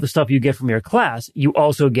addition to all the stuff you get from your class, you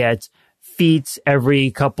also get feats every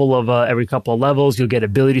couple of levels. You'll get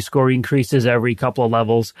ability score increases every couple of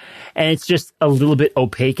levels. And it's just a little bit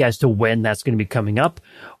opaque as to when that's going to be coming up.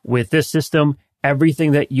 With this system,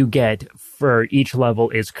 everything that you get for each level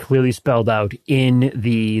is clearly spelled out in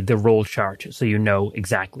the role chart, so you know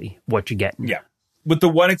exactly what you're getting. Yeah. With the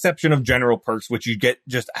one exception of general perks, which you get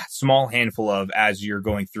just a small handful of as you're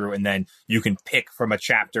going through, and then you can pick from a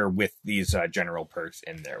chapter with these general perks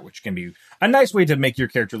in there, which can be a nice way to make your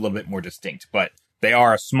character a little bit more distinct, but they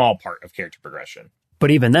are a small part of character progression.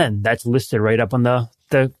 But even then, that's listed right up on the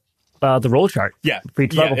role chart. Yeah, for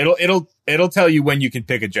each level. It'll tell you when you can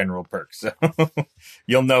pick a general perk, so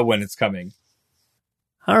you'll know when it's coming.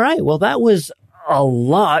 All right, well, that was a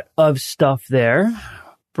lot of stuff there.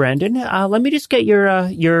 Brandon, let me just get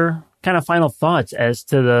your kind of final thoughts as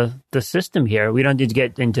to the system here. We don't need to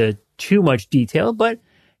get into too much detail, but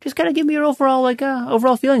just kind of give me your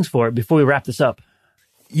overall feelings for it before we wrap this up.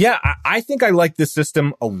 Yeah, I think I like this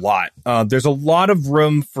system a lot. There's a lot of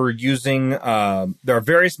room for using, there are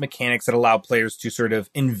various mechanics that allow players to sort of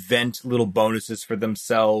invent little bonuses for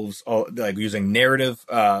themselves, like using narrative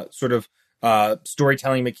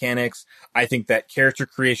storytelling mechanics. I think that character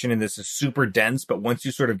creation in this is super dense, but once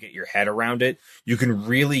you sort of get your head around it, you can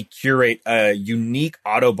really curate a unique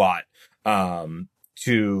Autobot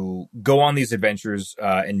to go on these adventures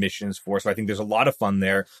and missions for. So I think there's a lot of fun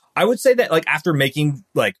there. I would say that like after making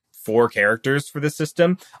like 4 characters for this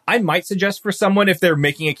system, I might suggest for someone, if they're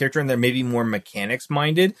making a character and they're maybe more mechanics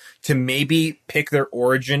minded, to maybe pick their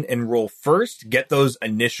origin and roll first, get those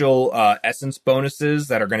initial essence bonuses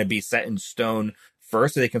that are going to be set in stone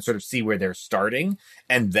first, so they can sort of see where they're starting,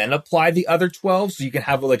 and then apply the other 12 so you can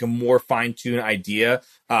have like a more fine-tuned idea.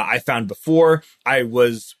 I found before I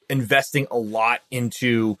was investing a lot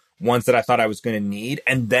into ones that I thought I was going to need,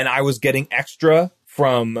 and then I was getting extra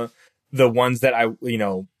from the ones that I,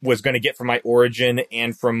 was going to get from my origin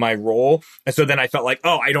and from my role. And so then I felt like,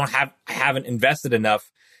 I haven't invested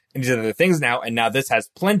enough in these other things now. And now this has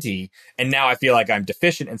plenty. And now I feel like I'm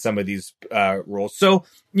deficient in some of these roles. So,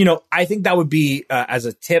 I think that would be as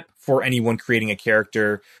a tip for anyone creating a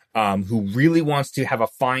character who really wants to have a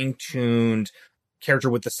fine-tuned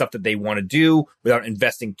character with the stuff that they want to do without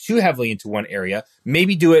investing too heavily into one area.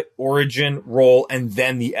 Maybe do it origin, role, and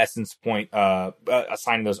then the essence point,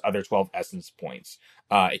 assigning those other 12 essence points.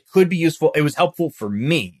 It could be useful. It was helpful for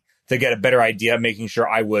me to get a better idea, making sure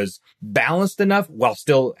I was balanced enough while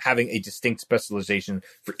still having a distinct specialization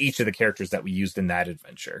for each of the characters that we used in that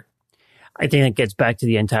adventure. I think that gets back to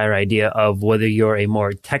the entire idea of whether you're a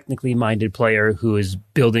more technically minded player who is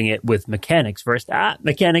building it with mechanics first.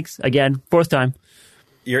 Mechanics, again, 4th time.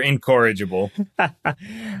 You're incorrigible.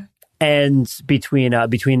 And between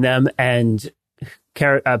them and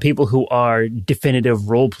people who are definitive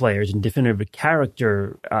role players and definitive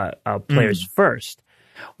character players first,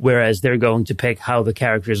 whereas they're going to pick how the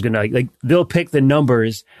character is going to, they'll pick the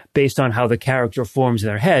numbers based on how the character forms in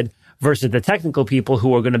their head, versus the technical people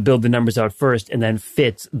who are going to build the numbers out first and then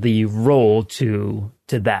fit the role to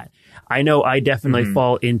that. I know I definitely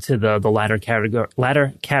fall into the latter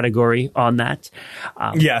category on that.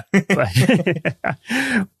 Yeah.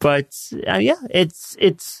 but yeah,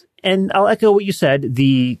 it's And I'll echo what you said.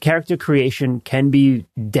 The character creation can be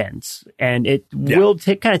dense, and it will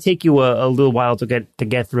kind of take you a little while to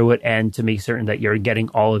get through it, and to make certain that you're getting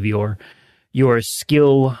all of your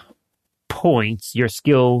skill points, your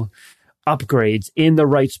skill upgrades in the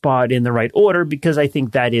right spot, in the right order, because I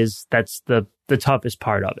think that's the toughest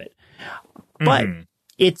part of it. But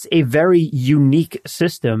it's a very unique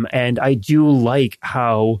system, and I do like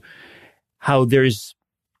how all of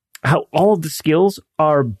the skills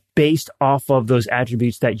are based off of those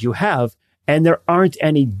attributes that you have, and there aren't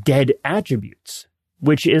any dead attributes,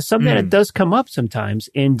 which is something that does come up sometimes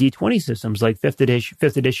in D20 systems like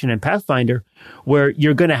 5th edition and Pathfinder, where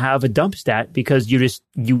you're going to have a dump stat because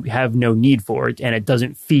you have no need for it, and it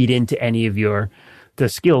doesn't feed into any of the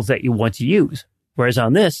skills that you want to use. Whereas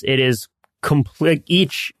on this, it is complete.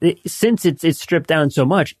 Since it's stripped down so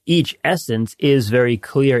much, each essence is very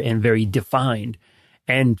clear and very defined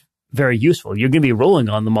and very useful. You're going to be rolling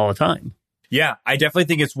on them all the time. Yeah, I definitely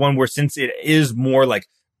think it's one where, since it is more like,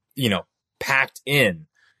 packed in,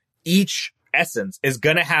 each essence is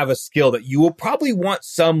going to have a skill that you will probably want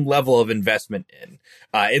some level of investment in,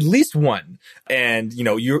 at least one. And,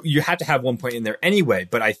 you have to have 1 point in there anyway.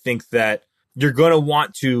 But I think that you're going to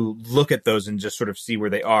want to look at those and just sort of see where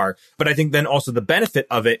they are. But I think then also the benefit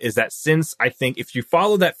of it is that, since I think if you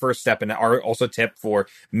follow that first step, and our also tip for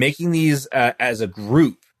making these as a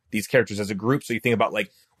group, these characters as a group. So you think about,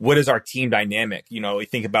 like, what is our team dynamic? You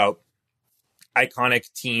think about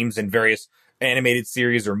iconic teams in various animated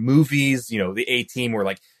series or movies, the A-Team, where,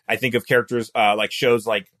 like, I think of characters like shows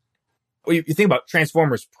like, you think about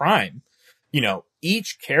Transformers Prime,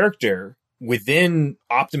 each character within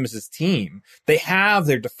Optimus's team, they have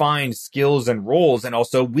their defined skills and roles, and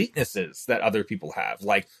also weaknesses that other people have.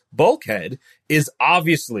 Like, Bulkhead is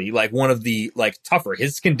obviously like one of the tougher.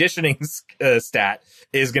 His conditioning stat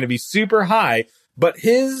is going to be super high, but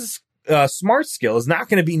his smart skill is not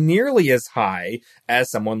going to be nearly as high as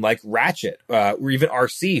someone like Ratchet or even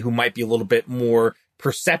RC, who might be a little bit more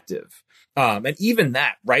perceptive. And even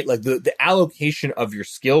that, right? Like the allocation of your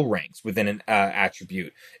skill ranks within an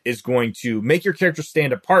attribute is going to make your character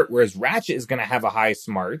stand apart. Whereas Ratchet is going to have a high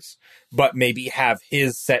smarts, but maybe have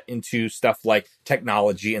his set into stuff like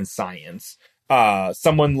technology and science.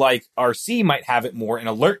 Someone like RC might have it more in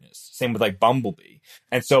alertness. Same with like Bumblebee.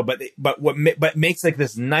 And so, but makes like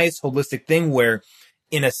this nice holistic thing where,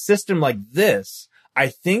 in a system like this, I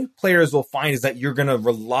think players will find is that you're going to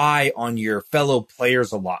rely on your fellow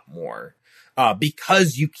players a lot more.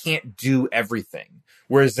 Because you can't do everything.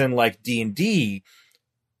 Whereas in like D&D,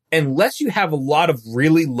 unless you have a lot of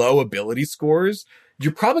really low ability scores,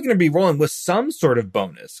 you're probably going to be rolling with some sort of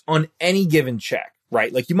bonus on any given check,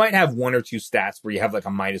 right? Like, you might have 1 or 2 stats where you have like a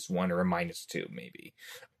 -1 or a -2 maybe.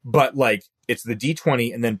 But like, it's the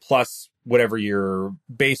D20 and then plus whatever your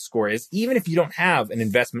base score is, even if you don't have an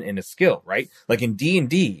investment in a skill, right? Like in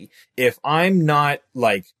D&D, if I'm not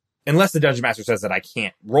like, unless the Dungeon Master says that I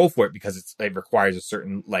can't roll for it because it requires a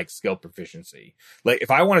certain like skill proficiency. Like,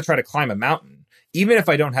 if I want to try to climb a mountain, even if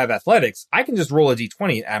I don't have athletics, I can just roll a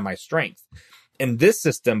D20 and add my strength. In this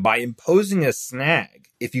system, by imposing a snag,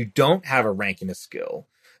 if you don't have a rank in a skill,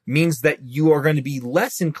 means that you are going to be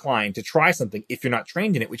less inclined to try something if you're not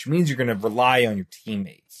trained in it, which means you're going to rely on your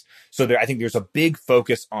teammates. So I think there's a big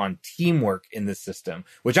focus on teamwork in this system,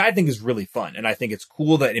 which I think is really fun. And I think it's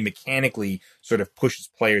cool that it mechanically sort of pushes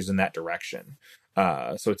players in that direction.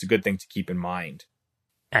 So it's a good thing to keep in mind.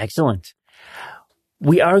 Excellent.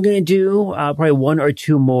 We are going to do probably 1 or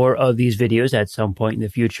 2 more of these videos at some point in the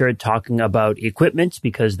future, talking about equipment,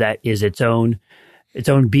 because that is its own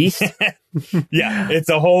beast. Yeah, it's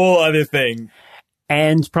a whole other thing.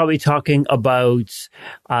 And probably talking about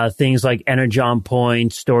things like energon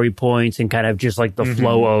points, story points, and kind of just like the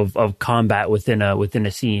flow of combat within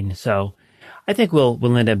a scene. So I think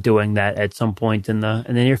we'll end up doing that at some point in the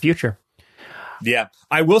near future. Yeah,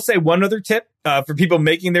 I will say one other tip for people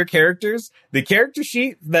making their characters: the character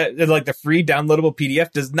sheet, that like the free downloadable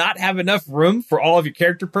PDF, does not have enough room for all of your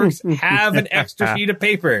character perks. Have an extra sheet of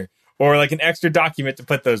paper or like an extra document to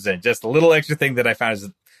put those in. Just a little extra thing that I found is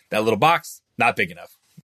that little box. Not big enough.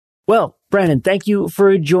 Well, Brandon, thank you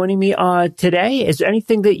for joining me today. Is there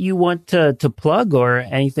anything that you want to plug, or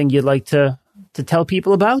anything you'd like to tell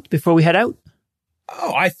people about before we head out?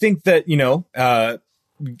 Oh, I think that,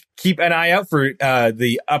 keep an eye out for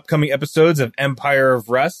the upcoming episodes of Empire of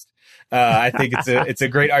Rust. I think it's a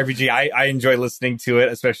great RPG. I enjoy listening to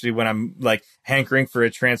it, especially when I'm like hankering for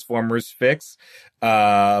a Transformers fix.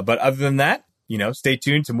 But other than that, stay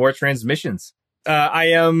tuned to more transmissions. I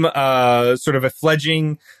am sort of a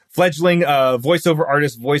fledgling fledgling voiceover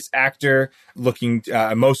artist, voice actor, looking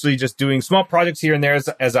mostly just doing small projects here and there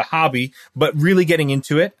as a hobby, but really getting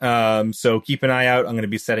into it. So keep an eye out. I'm going to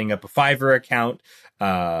be setting up a Fiverr account,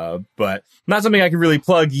 but not something I can really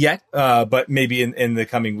plug yet. But maybe in the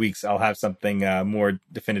coming weeks, I'll have something more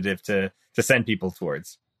definitive to send people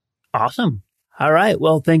towards. Awesome. All right.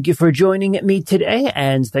 Well, thank you for joining me today.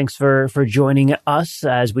 And thanks for joining us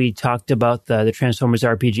as we talked about the Transformers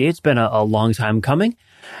RPG. It's been a long time coming.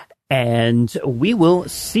 And we will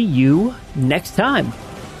see you next time.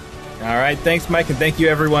 All right. Thanks, Mike. And thank you,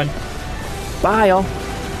 everyone. Bye, y'all.